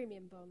hold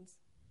premium bonds?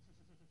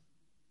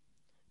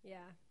 Yeah,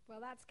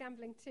 well, that's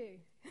gambling too.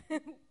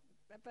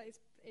 But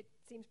it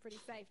seems pretty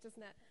safe,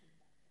 doesn't it?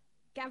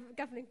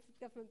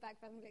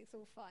 Government-backed gambling's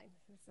all fine,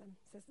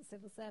 says the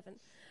civil servant.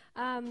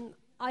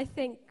 I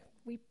think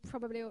we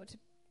probably ought to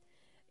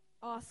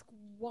ask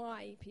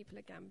why people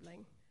are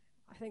gambling.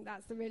 I think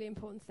that's the really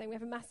important thing. We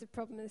have a massive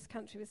problem in this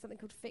country with something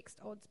called fixed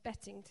odds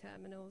betting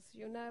terminals.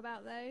 You'll know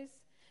about those.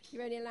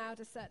 You're only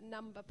allowed a certain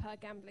number per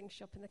gambling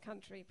shop in the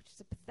country, which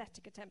is a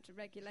pathetic attempt at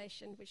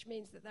regulation, which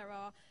means that there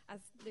are, as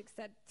Luke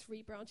said,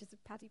 3 branches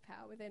of Paddy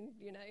Power within,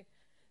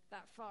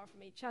 that far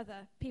from each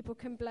other. People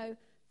can blow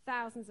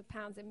thousands of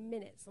pounds in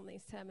minutes on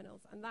these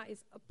terminals, and that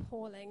is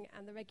appalling,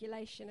 and the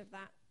regulation of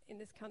that in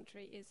this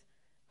country is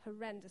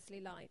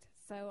horrendously light.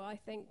 So I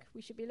think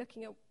we should be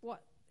looking at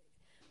what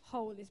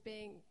hole is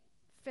being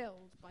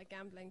filled by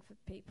gambling for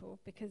people,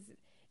 because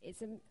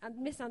it's a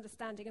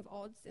misunderstanding of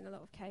odds in a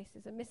lot of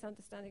cases, a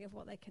misunderstanding of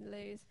what they can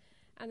lose,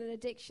 and an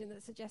addiction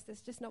that suggests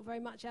there's just not very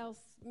much else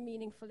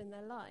meaningful in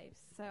their lives.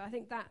 So I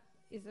think that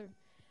is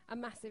a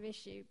massive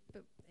issue,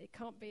 but it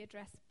can't be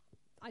addressed.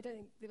 I don't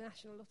think the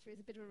National Lottery is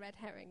a bit of a red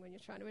herring when you're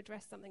trying to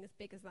address something as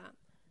big as that.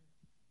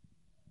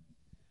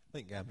 I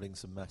think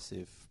gambling's a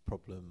massive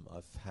problem.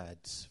 I've had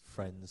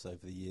friends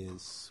over the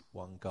years,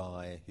 one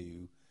guy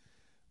who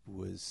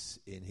was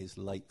in his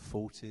late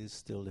 40s,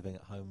 still living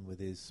at home with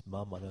his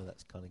mum. I know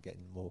that's kind of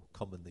getting more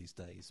common these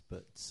days,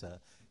 but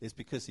it's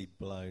because he'd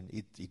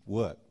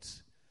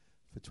worked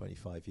for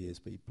 25 years,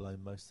 but he'd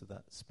blown most of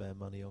that spare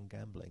money on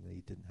gambling, and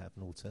he didn't have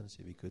an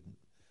alternative. He couldn't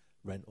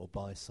rent or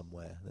buy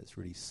somewhere. That's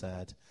really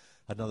sad.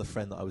 Another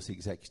friend that I was the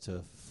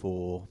executor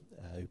for,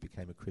 who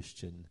became a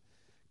Christian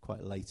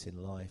quite late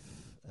in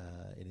life,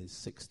 in his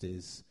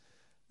 60s,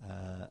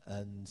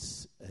 and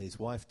his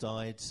wife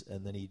died,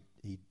 and then he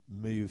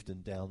moved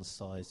and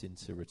downsized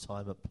into a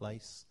retirement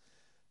place,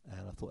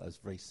 and I thought that was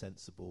a very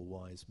sensible,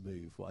 wise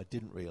move. What I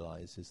didn't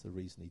realise is the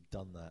reason he'd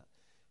done that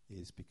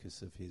is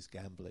because of his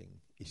gambling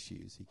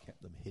issues. He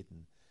kept them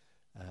hidden,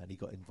 and he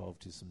got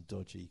involved in some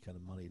dodgy kind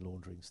of money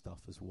laundering stuff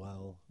as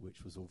well,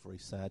 which was all very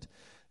sad.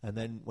 And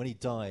then when he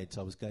died,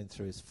 I was going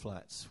through his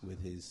flats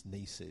with his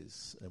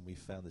nieces, and we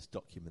found this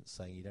document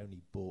saying he'd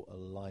only bought a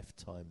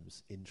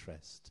lifetime's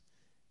interest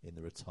in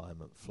the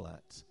retirement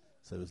flat,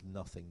 so there was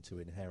nothing to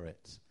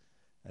inherit.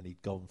 And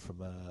he'd gone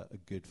from a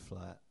good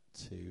flat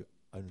to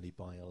only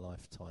buying a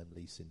lifetime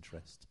lease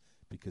interest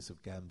because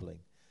of gambling.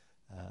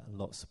 And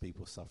lots of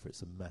people suffer.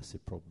 It's a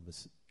massive problem.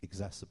 It's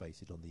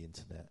exacerbated on the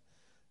internet.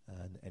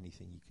 And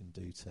anything you can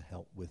do to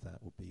help with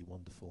that would be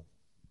wonderful.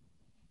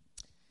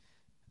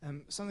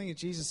 Something that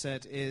Jesus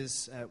said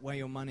is, where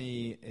your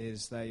money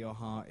is, there your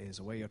heart is,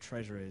 or where your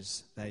treasure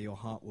is, there your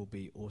heart will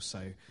be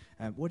also.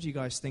 What do you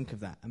guys think of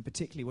that? And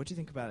particularly, what do you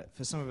think about it?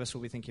 For some of us,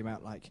 we'll be thinking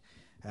about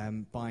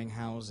buying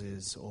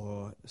houses,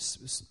 or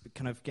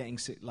kind of getting,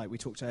 like we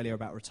talked earlier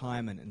about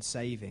retirement and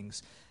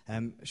savings.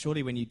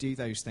 Surely when you do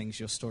those things,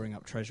 you're storing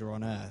up treasure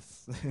on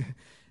earth.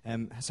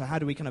 So how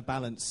do we kind of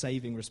balance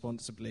saving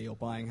responsibly or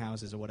buying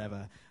houses or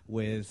whatever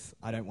with,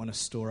 I don't want to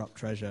store up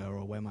treasure,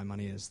 or where my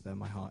money is, there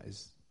my heart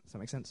is? Does that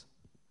make sense?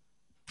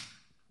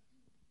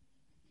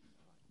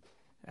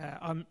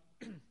 I'm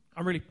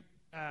really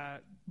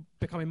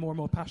becoming more and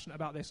more passionate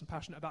about this, and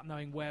passionate about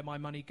knowing where my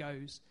money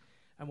goes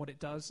and what it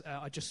does.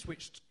 I just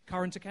switched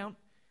current account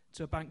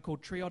to a bank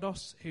called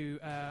Triodos, who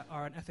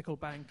are an ethical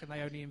bank, and they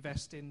only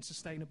invest in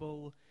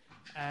sustainable,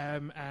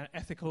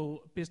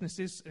 ethical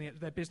businesses. And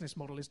their business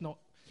model is not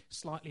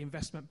slightly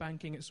investment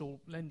banking; it's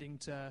all lending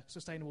to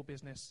sustainable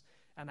business,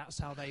 and that's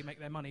how they make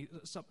their money.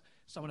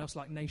 Someone else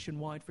like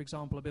Nationwide, for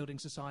example, a building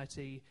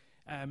society,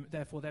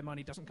 therefore their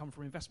money doesn't come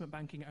from investment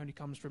banking, it only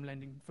comes from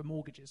lending for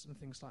mortgages and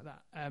things like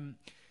that.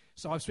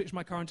 So I've switched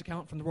my current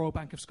account from the Royal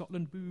Bank of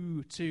Scotland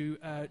to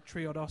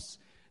Triodos.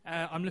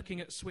 I'm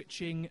looking at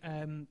switching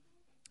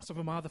some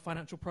of my other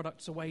financial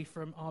products away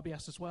from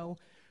RBS as well,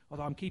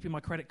 although I'm keeping my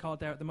credit card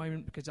there at the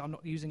moment because I'm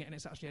not using it, and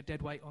it's actually a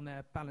dead weight on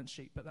their balance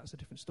sheet, but that's a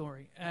different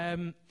story.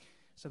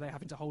 So they're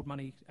having to hold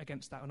money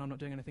against that, and I'm not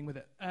doing anything with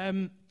it.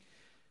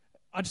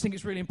 I just think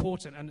it's really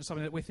important, and it's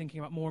something that we're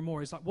thinking about more and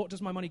more, is like, what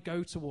does my money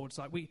go towards?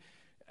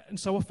 And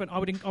so often I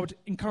would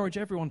encourage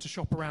everyone to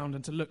shop around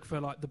and to look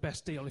for the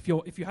best deal. If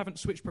you haven't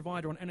switched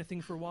provider on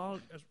anything for a while,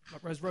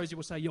 as Rosie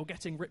will say, you're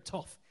getting ripped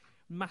off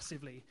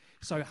massively.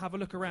 So have a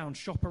look around,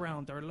 shop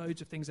around. There are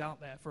loads of things out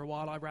there. For a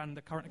while I ran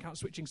the current account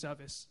switching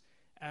service.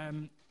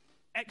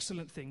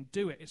 Excellent thing,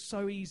 do it. It's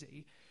so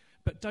easy.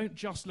 But don't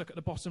just look at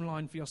the bottom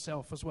line for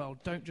yourself as well.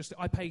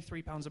 I pay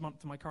 £3 a month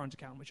for my current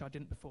account, which I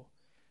didn't before.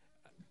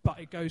 But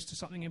it goes to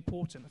something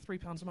important.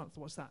 £3 a month,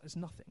 what's that? It's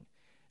nothing.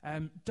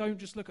 Don't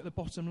just look at the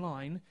bottom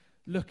line.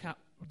 Look at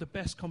the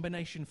best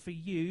combination for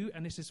you,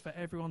 and this is for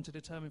everyone to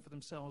determine for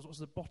themselves. What's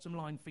the bottom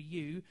line for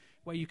you,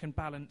 where you can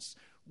balance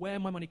where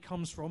my money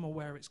comes from or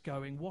where it's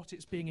going, what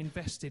it's being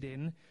invested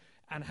in,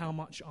 and how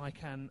much I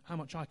can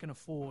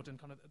afford, and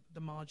kind of the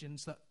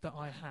margins that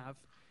I have.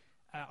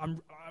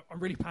 I'm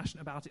really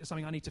passionate about it. It's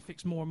something I need to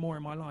fix more and more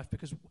in my life,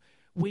 because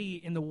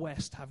we in the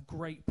West have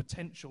great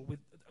potential with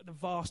the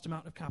vast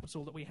amount of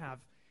capital that we have.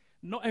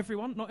 Not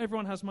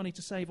everyone has money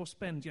to save or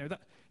spend.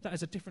 That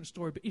is a different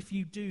story. But if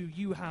you do,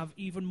 you have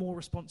even more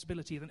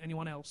responsibility than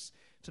anyone else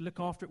to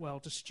look after it well,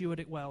 to steward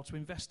it well, to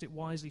invest it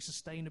wisely,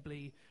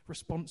 sustainably,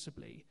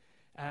 responsibly.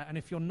 And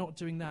if you're not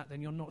doing that,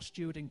 then you're not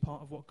stewarding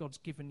part of what God's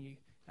given you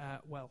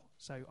well.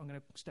 So I'm going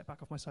to step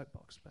back off my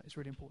soapbox, but it's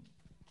really important.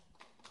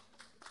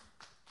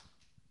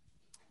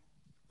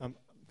 I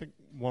think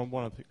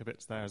one of the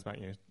bits there is about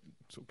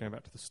sort of going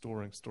back to the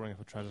storing up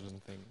of treasures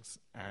and things,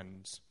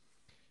 and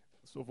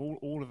sort of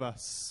all of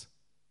us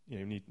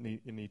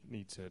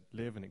need to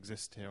live and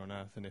exist here on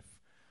earth. And if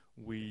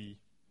we,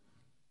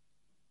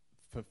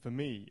 for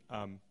me,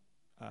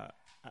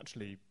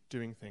 actually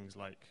doing things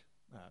like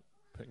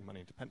putting money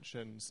into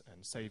pensions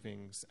and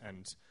savings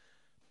and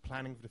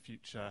planning for the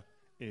future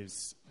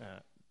is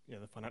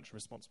the financially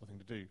responsible thing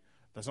to do.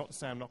 That's not to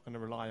say I'm not going to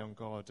rely on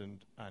God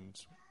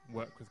and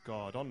work with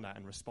God on that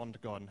and respond to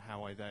God and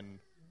how I then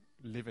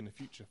live in the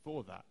future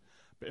for that.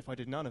 But if I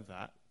did none of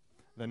that,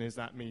 then is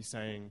that me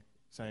saying,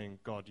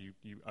 God,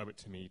 you owe it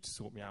to me to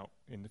sort me out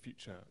in the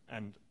future?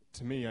 And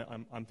to me,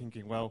 I'm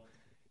thinking, well,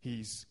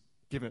 he's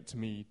given it to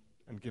me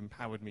and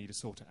empowered me to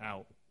sort it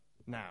out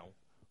now,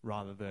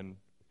 rather than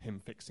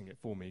him fixing it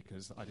for me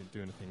because I didn't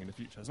do anything in the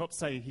future. It's not to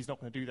say he's not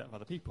going to do that for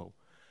other people,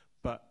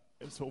 but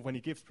it's sort of when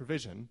he gives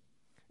provision,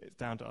 it's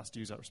down to us to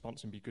use that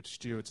response and be good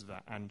stewards of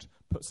that and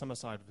put some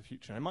aside for the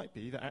future. And it might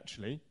be that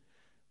actually,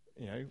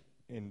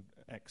 in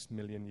X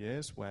million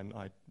years when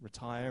I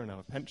retire and have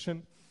a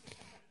pension,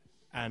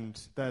 and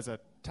there's a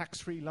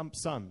tax-free lump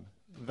sum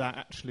that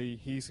actually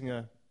he's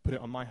going to put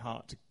it on my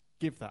heart to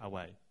give that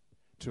away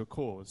to a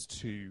cause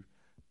to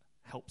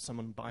help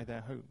someone buy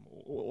their home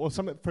or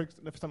something, for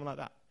something like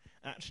that.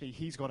 Actually,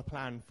 he's got a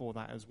plan for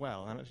that as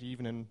well, and actually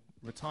even in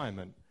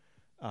retirement,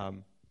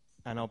 and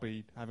I'll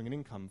be having an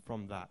income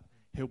from that.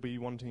 He'll be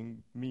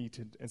wanting me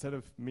to, instead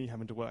of me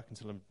having to work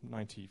until I'm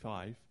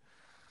 95,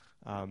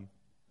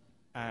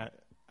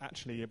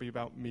 actually it'll be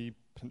about me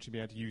potentially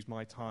being able to use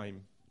my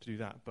time to do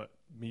that, but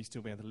me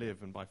still being able to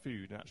live and buy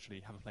food and actually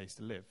have a place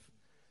to live.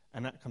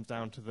 And that comes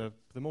down to the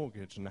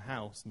mortgage and the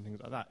house and things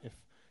like that. If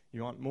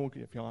you aren't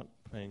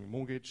paying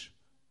mortgage,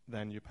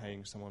 then you're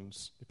paying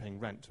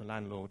rent to a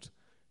landlord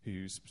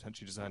who's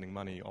potentially just earning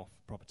money off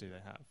property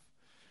they have.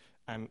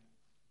 And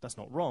that's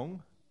not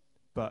wrong,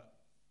 but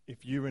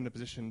if you're in a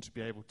position to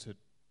be able to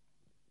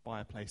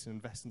buy a place and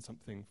invest in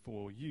something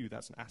for you,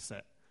 that's an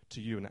asset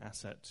to you and an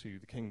asset to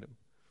the kingdom.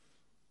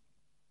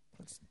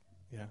 Does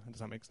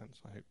that make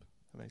sense? I hope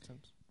that makes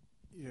sense.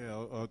 Yeah,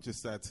 I'll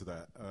just add to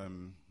that.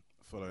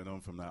 Following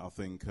on from that, I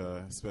think,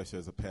 especially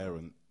as a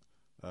parent,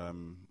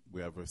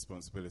 we have a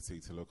responsibility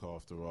to look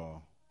after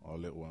our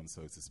little ones,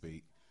 so to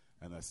speak,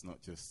 and that's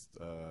not just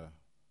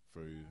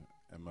through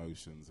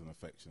emotions and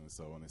affection and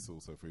so on, it's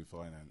also through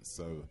finance.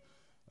 So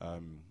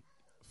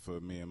for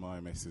me and my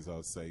missus,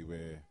 I'd say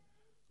we're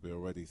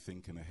already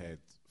thinking ahead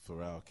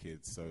for our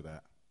kids so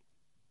that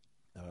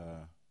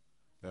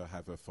they'll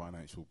have a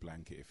financial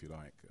blanket, if you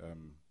like,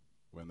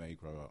 when they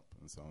grow up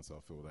and so on. So I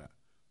feel that,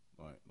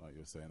 like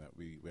you're saying, that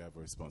we have a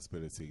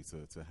responsibility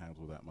to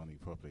handle that money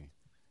properly.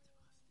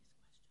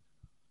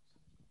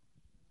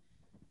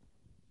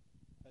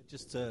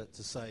 Just to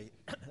say,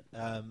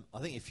 I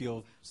think if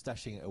you're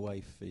stashing it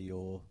away for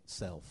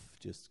yourself,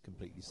 just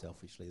completely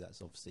selfishly,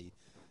 that's obviously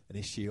an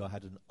issue. I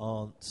had an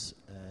aunt,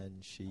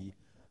 and she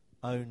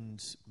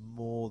owned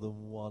more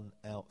than one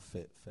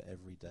outfit for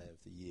every day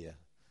of the year.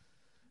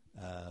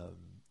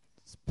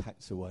 It's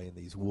packed away in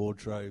these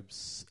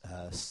wardrobes.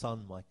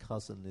 Son, my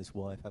cousin, his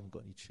wife, haven't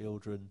got any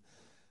children.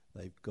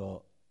 They've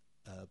got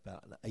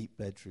about an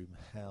 8-bedroom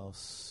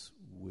house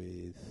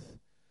with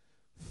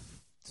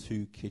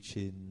 2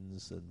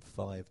 kitchens and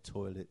 5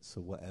 toilets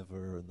or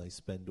whatever, and they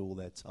spend all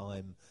their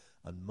time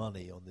and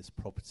money on this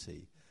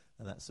property,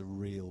 and that's a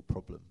real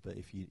problem. But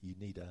if you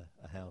need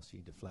a house, you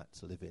need a flat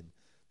to live in,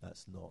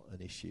 that's not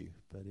an issue.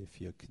 But if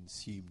you're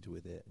consumed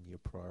with it and you're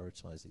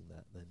prioritising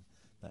that, then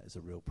that is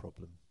a real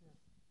problem.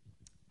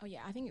 Oh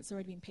yeah, I think it's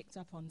already been picked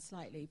up on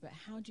slightly, but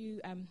how do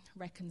you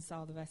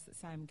reconcile the verse that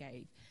Sam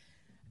gave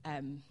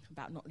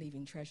about not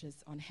leaving treasures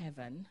on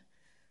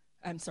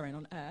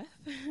on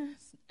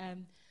earth,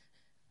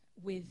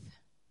 with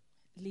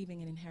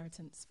leaving an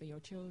inheritance for your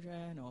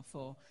children,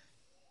 or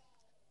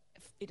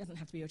it doesn't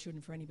have to be your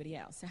children, for anybody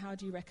else. So how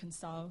do you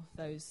reconcile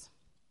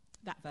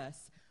that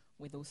verse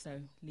with also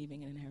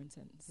leaving an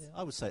inheritance? Yeah,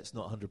 I would say it's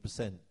not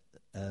 100%.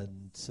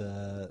 And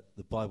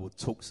the Bible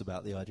talks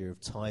about the idea of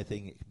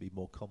tithing. It can be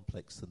more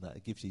complex than that.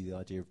 It gives you the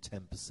idea of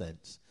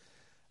 10%.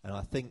 And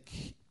I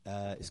think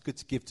it's good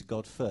to give to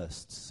God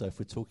first. So if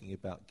we're talking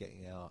about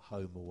getting our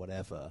home or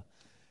whatever,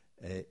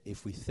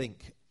 if we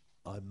think,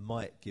 I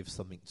might give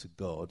something to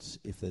God,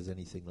 if there's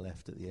anything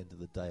left at the end of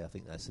the day, I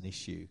think that's an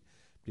issue.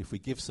 But if we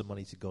give some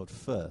money to God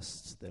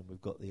first, then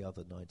we've got the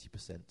other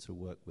 90% to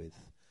work with.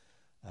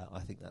 I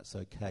think that's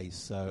okay.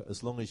 So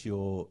as long as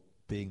you're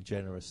being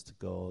generous to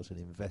God and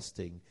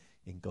investing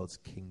in God's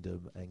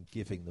kingdom and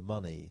giving the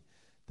money,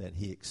 then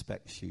he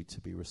expects you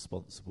to be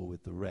responsible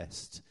with the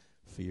rest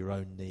for your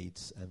own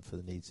needs and for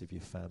the needs of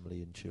your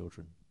family and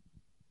children.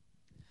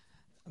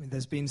 I mean,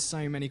 there's been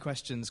so many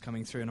questions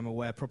coming through, and I'm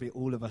aware probably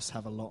all of us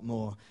have a lot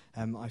more.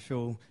 I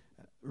feel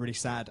really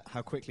sad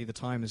how quickly the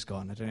time has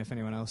gone. I don't know if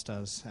anyone else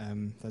does.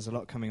 There's a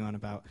lot coming on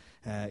about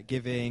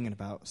giving and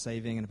about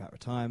saving and about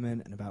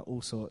retirement and about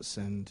all sorts,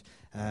 and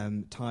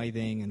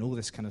tithing and all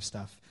this kind of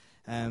stuff.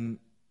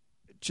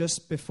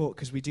 Just before,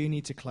 because we do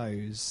need to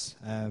close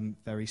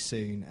very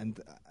soon, and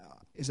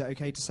is it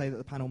okay to say that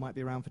the panel might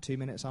be around for 2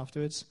 minutes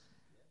afterwards?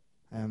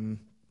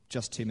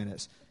 Just 2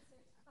 minutes.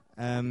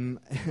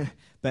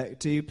 But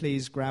do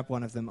please grab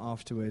one of them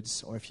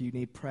afterwards, or if you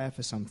need prayer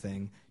for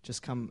something,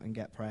 just come and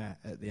get prayer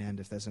at the end.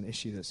 If there's an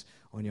issue that's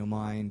on your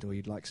mind or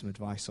you'd like some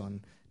advice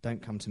on,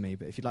 don't come to me.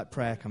 But if you'd like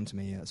prayer, come to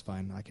me. That's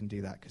fine. I can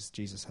do that because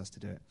Jesus has to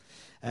do it.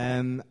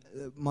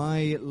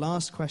 My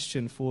last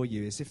question for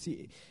you is,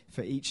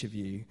 for each of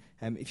you,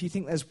 if you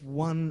think there's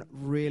one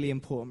really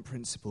important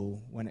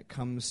principle when it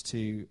comes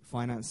to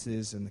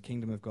finances and the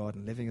kingdom of God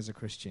and living as a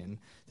Christian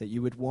that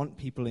you would want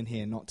people in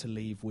here not to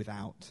leave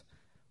without,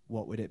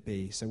 what would it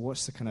be? So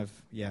what's the kind of,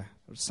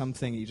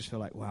 something that you just feel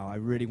like, wow, I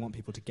really want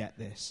people to get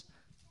this?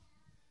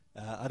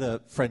 I had a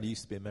friend who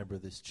used to be a member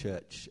of this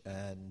church,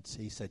 and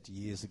he said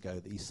years ago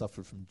that he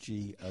suffered from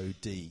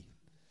GOD,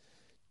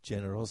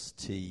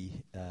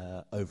 generosity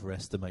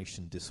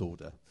overestimation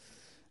disorder.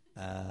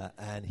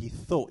 And he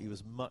thought he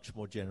was much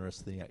more generous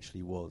than he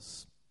actually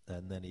was.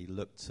 And then he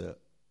looked at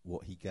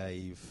what he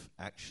gave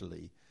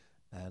actually,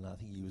 and I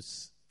think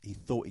he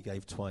thought he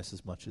gave twice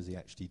as much as he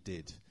actually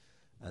did.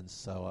 And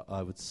so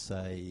I would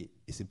say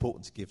it's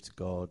important to give to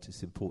God.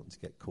 It's important to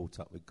get caught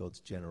up with God's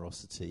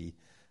generosity,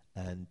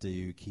 and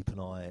do keep an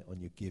eye on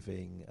your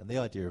giving. And the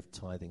idea of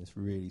tithing is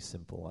really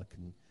simple.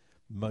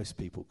 Most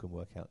people can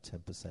work out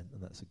 10%,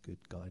 and that's a good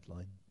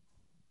guideline.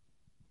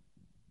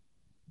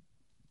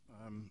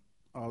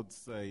 I would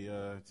say,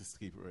 just to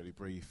keep it really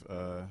brief,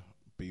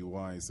 be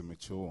wise and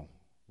mature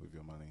with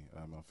your money.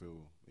 I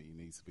feel that you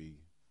need to be,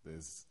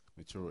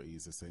 maturity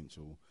is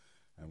essential,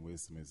 and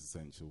wisdom is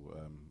essential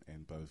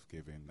in both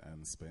giving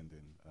and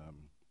spending.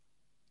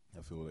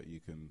 I feel that you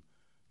can,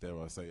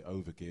 dare I say,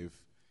 overgive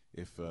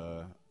if,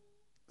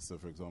 so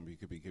for example, you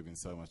could be giving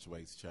so much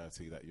away to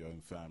charity that your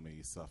own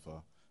family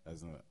suffer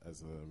as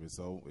a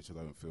result, which I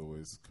don't feel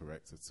is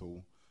correct at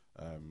all.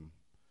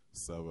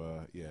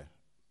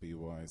 Be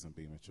wise and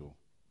be mature.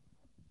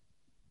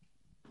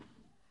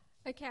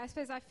 Okay, I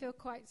suppose I feel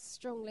quite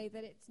strongly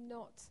that it's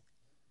not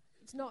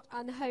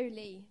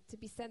unholy to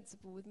be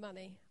sensible with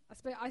money.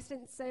 I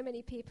think so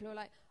many people are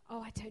like, oh,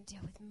 I don't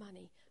deal with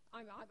money.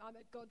 I'm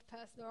a God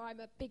person, or I'm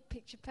a big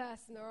picture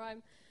person, or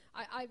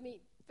I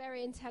meet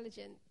very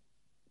intelligent,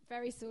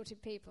 very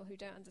sorted people who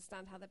don't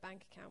understand how their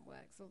bank account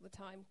works all the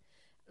time.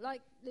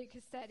 Like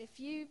Lucas said, if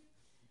you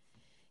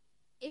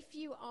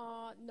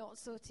are not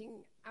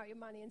sorting out your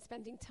money and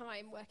spending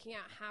time working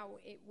out how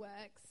it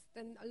works,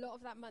 then a lot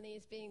of that money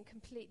is being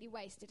completely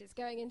wasted. It's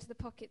going into the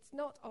pockets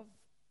not of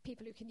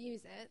people who can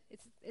use it.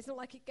 It's not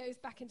like it goes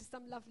back into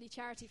some lovely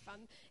charity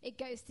fund. It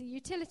goes to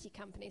utility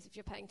companies if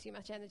you're paying too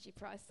much energy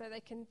price so they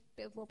can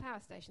build more power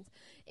stations.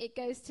 It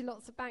goes to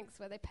lots of banks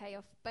where they pay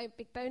off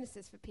big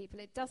bonuses for people.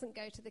 It doesn't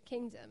go to the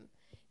kingdom.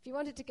 If you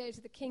wanted to go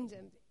to the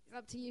kingdom, it's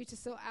up to you to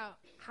sort out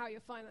how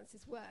your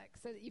finances work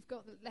so that you've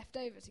got left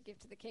over to give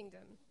to the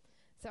kingdom.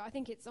 So I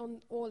think it's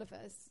on all of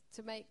us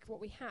to make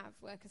what we have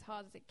work as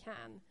hard as it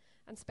can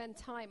and spend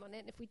time on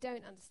it. And if we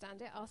don't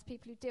understand it, ask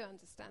people who do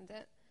understand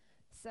it,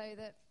 so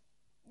that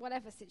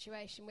whatever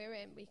situation we're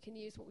in, we can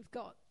use what we've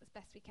got as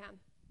best we can.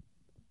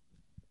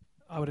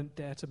 I wouldn't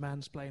dare to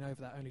mansplain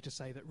over that, only to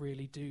say that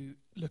really do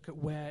look at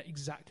where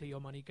exactly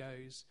your money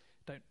goes,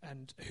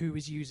 and who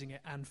is using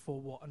it and for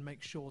what, and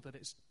make sure that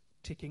it's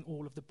ticking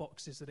all of the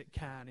boxes that it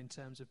can in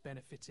terms of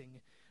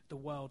benefiting the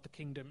world, the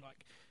kingdom,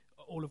 like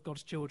all of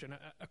God's children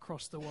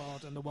across the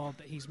world and the world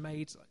that he's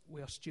made.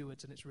 We are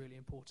stewards, and it's really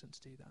important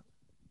to do that.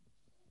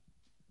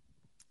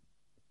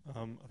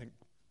 I think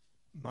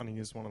money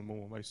is one of the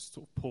most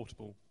sort of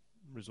portable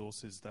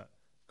resources that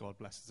God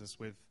blesses us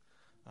with.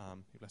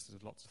 He blesses us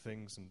with lots of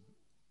things, and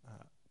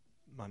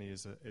money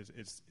is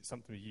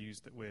something we use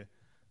that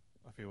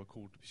I feel we're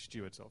called to be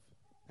stewards of,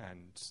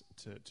 and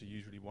to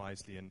use really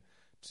wisely, and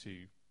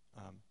to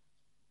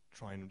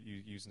try and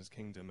use in his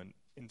kingdom. And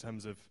in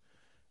terms of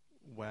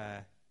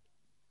where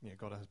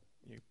God has,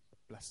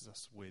 blesses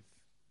us with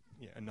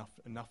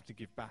enough to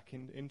give back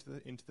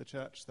into the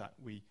church, that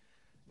we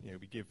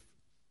give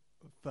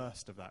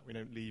first of that. We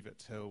don't leave it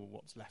till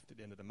what's left at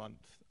the end of the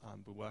month,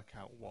 but work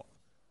out what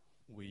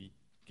we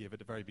give at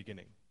the very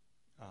beginning.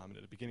 And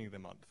at the beginning of the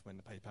month, when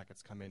the pay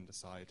packets come in,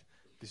 decide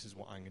this is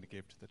what I'm going to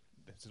give to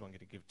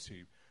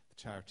the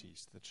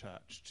charities, to the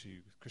church, to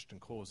Christian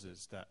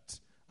causes that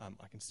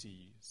I can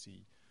see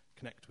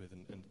connect with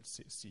and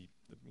see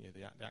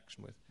the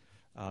action with,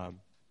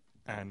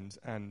 and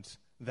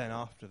then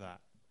after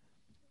that,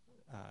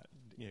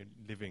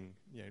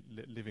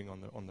 living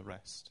on the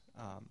rest.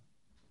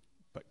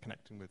 But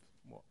connecting with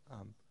what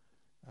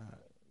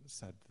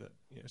said, that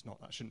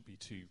that shouldn't be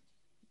to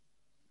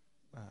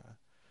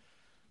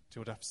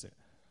your deficit,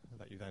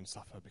 that you then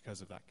suffer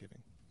because of that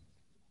giving.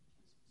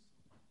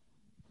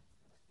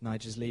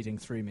 Nigel's leading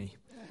through me.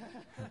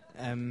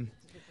 Isn't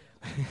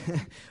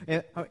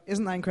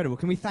that incredible?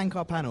 Can we thank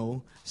our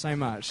panel so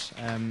much?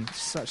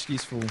 Such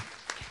useful.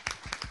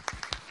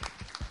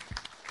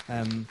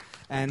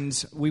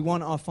 And we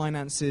want our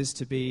finances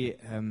to be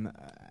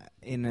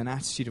in an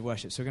attitude of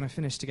worship. So we're going to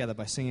finish together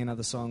by singing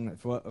another song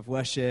of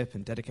worship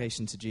and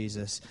dedication to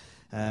Jesus.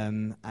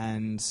 And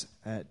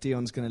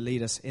Dion's going to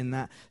lead us in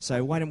that.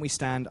 So why don't we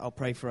stand, I'll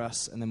pray for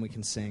us, and then we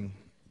can sing.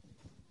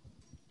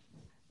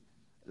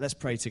 Let's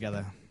pray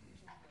together.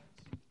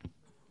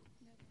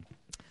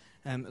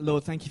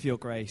 Lord, thank you for your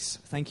grace.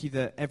 Thank you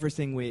that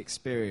everything we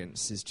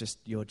experience is just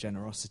your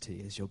generosity,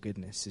 is your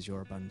goodness, is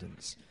your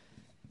abundance.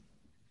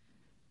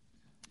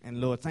 And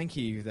Lord, thank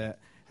you that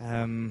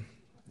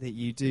that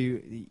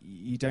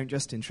you don't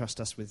just entrust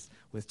us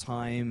with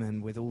time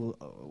and with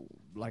all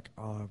like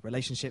our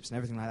relationships and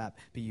everything like that,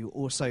 but you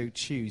also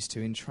choose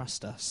to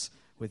entrust us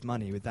with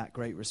money, with that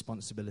great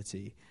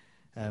responsibility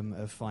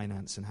of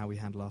finance and how we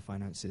handle our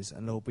finances.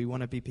 And Lord, we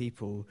want to be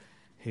people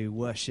who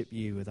worship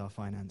you with our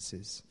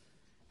finances.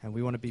 And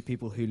we want to be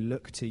people who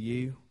look to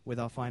you with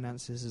our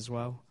finances as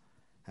well,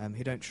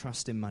 who don't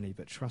trust in money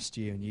but trust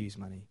you and use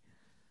money.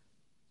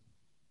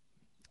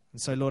 And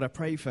so, Lord, I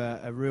pray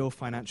for a real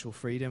financial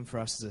freedom for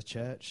us as a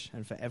church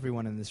and for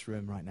everyone in this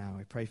room right now.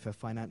 I pray for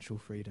financial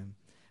freedom.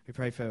 We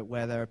pray for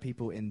where there are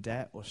people in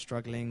debt or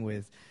struggling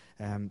with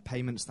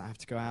payments that have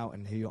to go out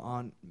and who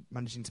aren't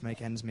managing to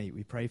make ends meet.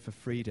 We pray for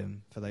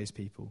freedom for those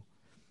people.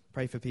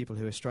 Pray for people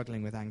who are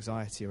struggling with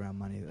anxiety around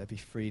money, that there be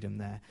freedom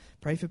there.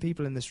 Pray for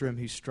people in this room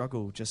who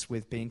struggle just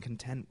with being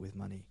content with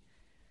money.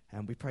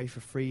 And we pray for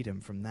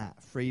freedom from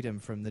that, freedom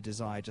from the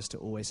desire just to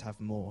always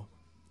have more.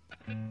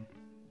 And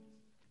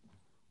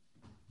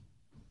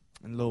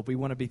Lord, we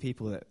want to be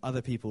people that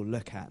other people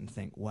look at and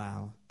think,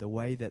 wow, the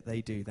way that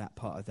they do that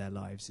part of their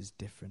lives is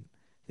different.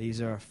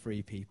 These are a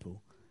free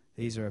people.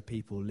 These are a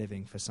people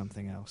living for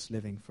something else,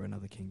 living for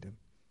another kingdom.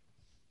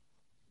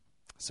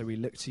 So we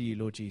look to you,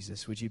 Lord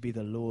Jesus. Would you be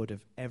the Lord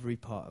of every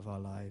part of our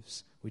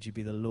lives? Would you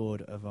be the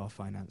Lord of our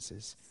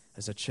finances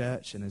as a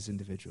church and as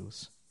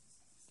individuals?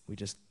 We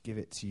just give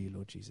it to you,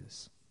 Lord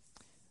Jesus.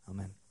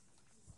 Amen.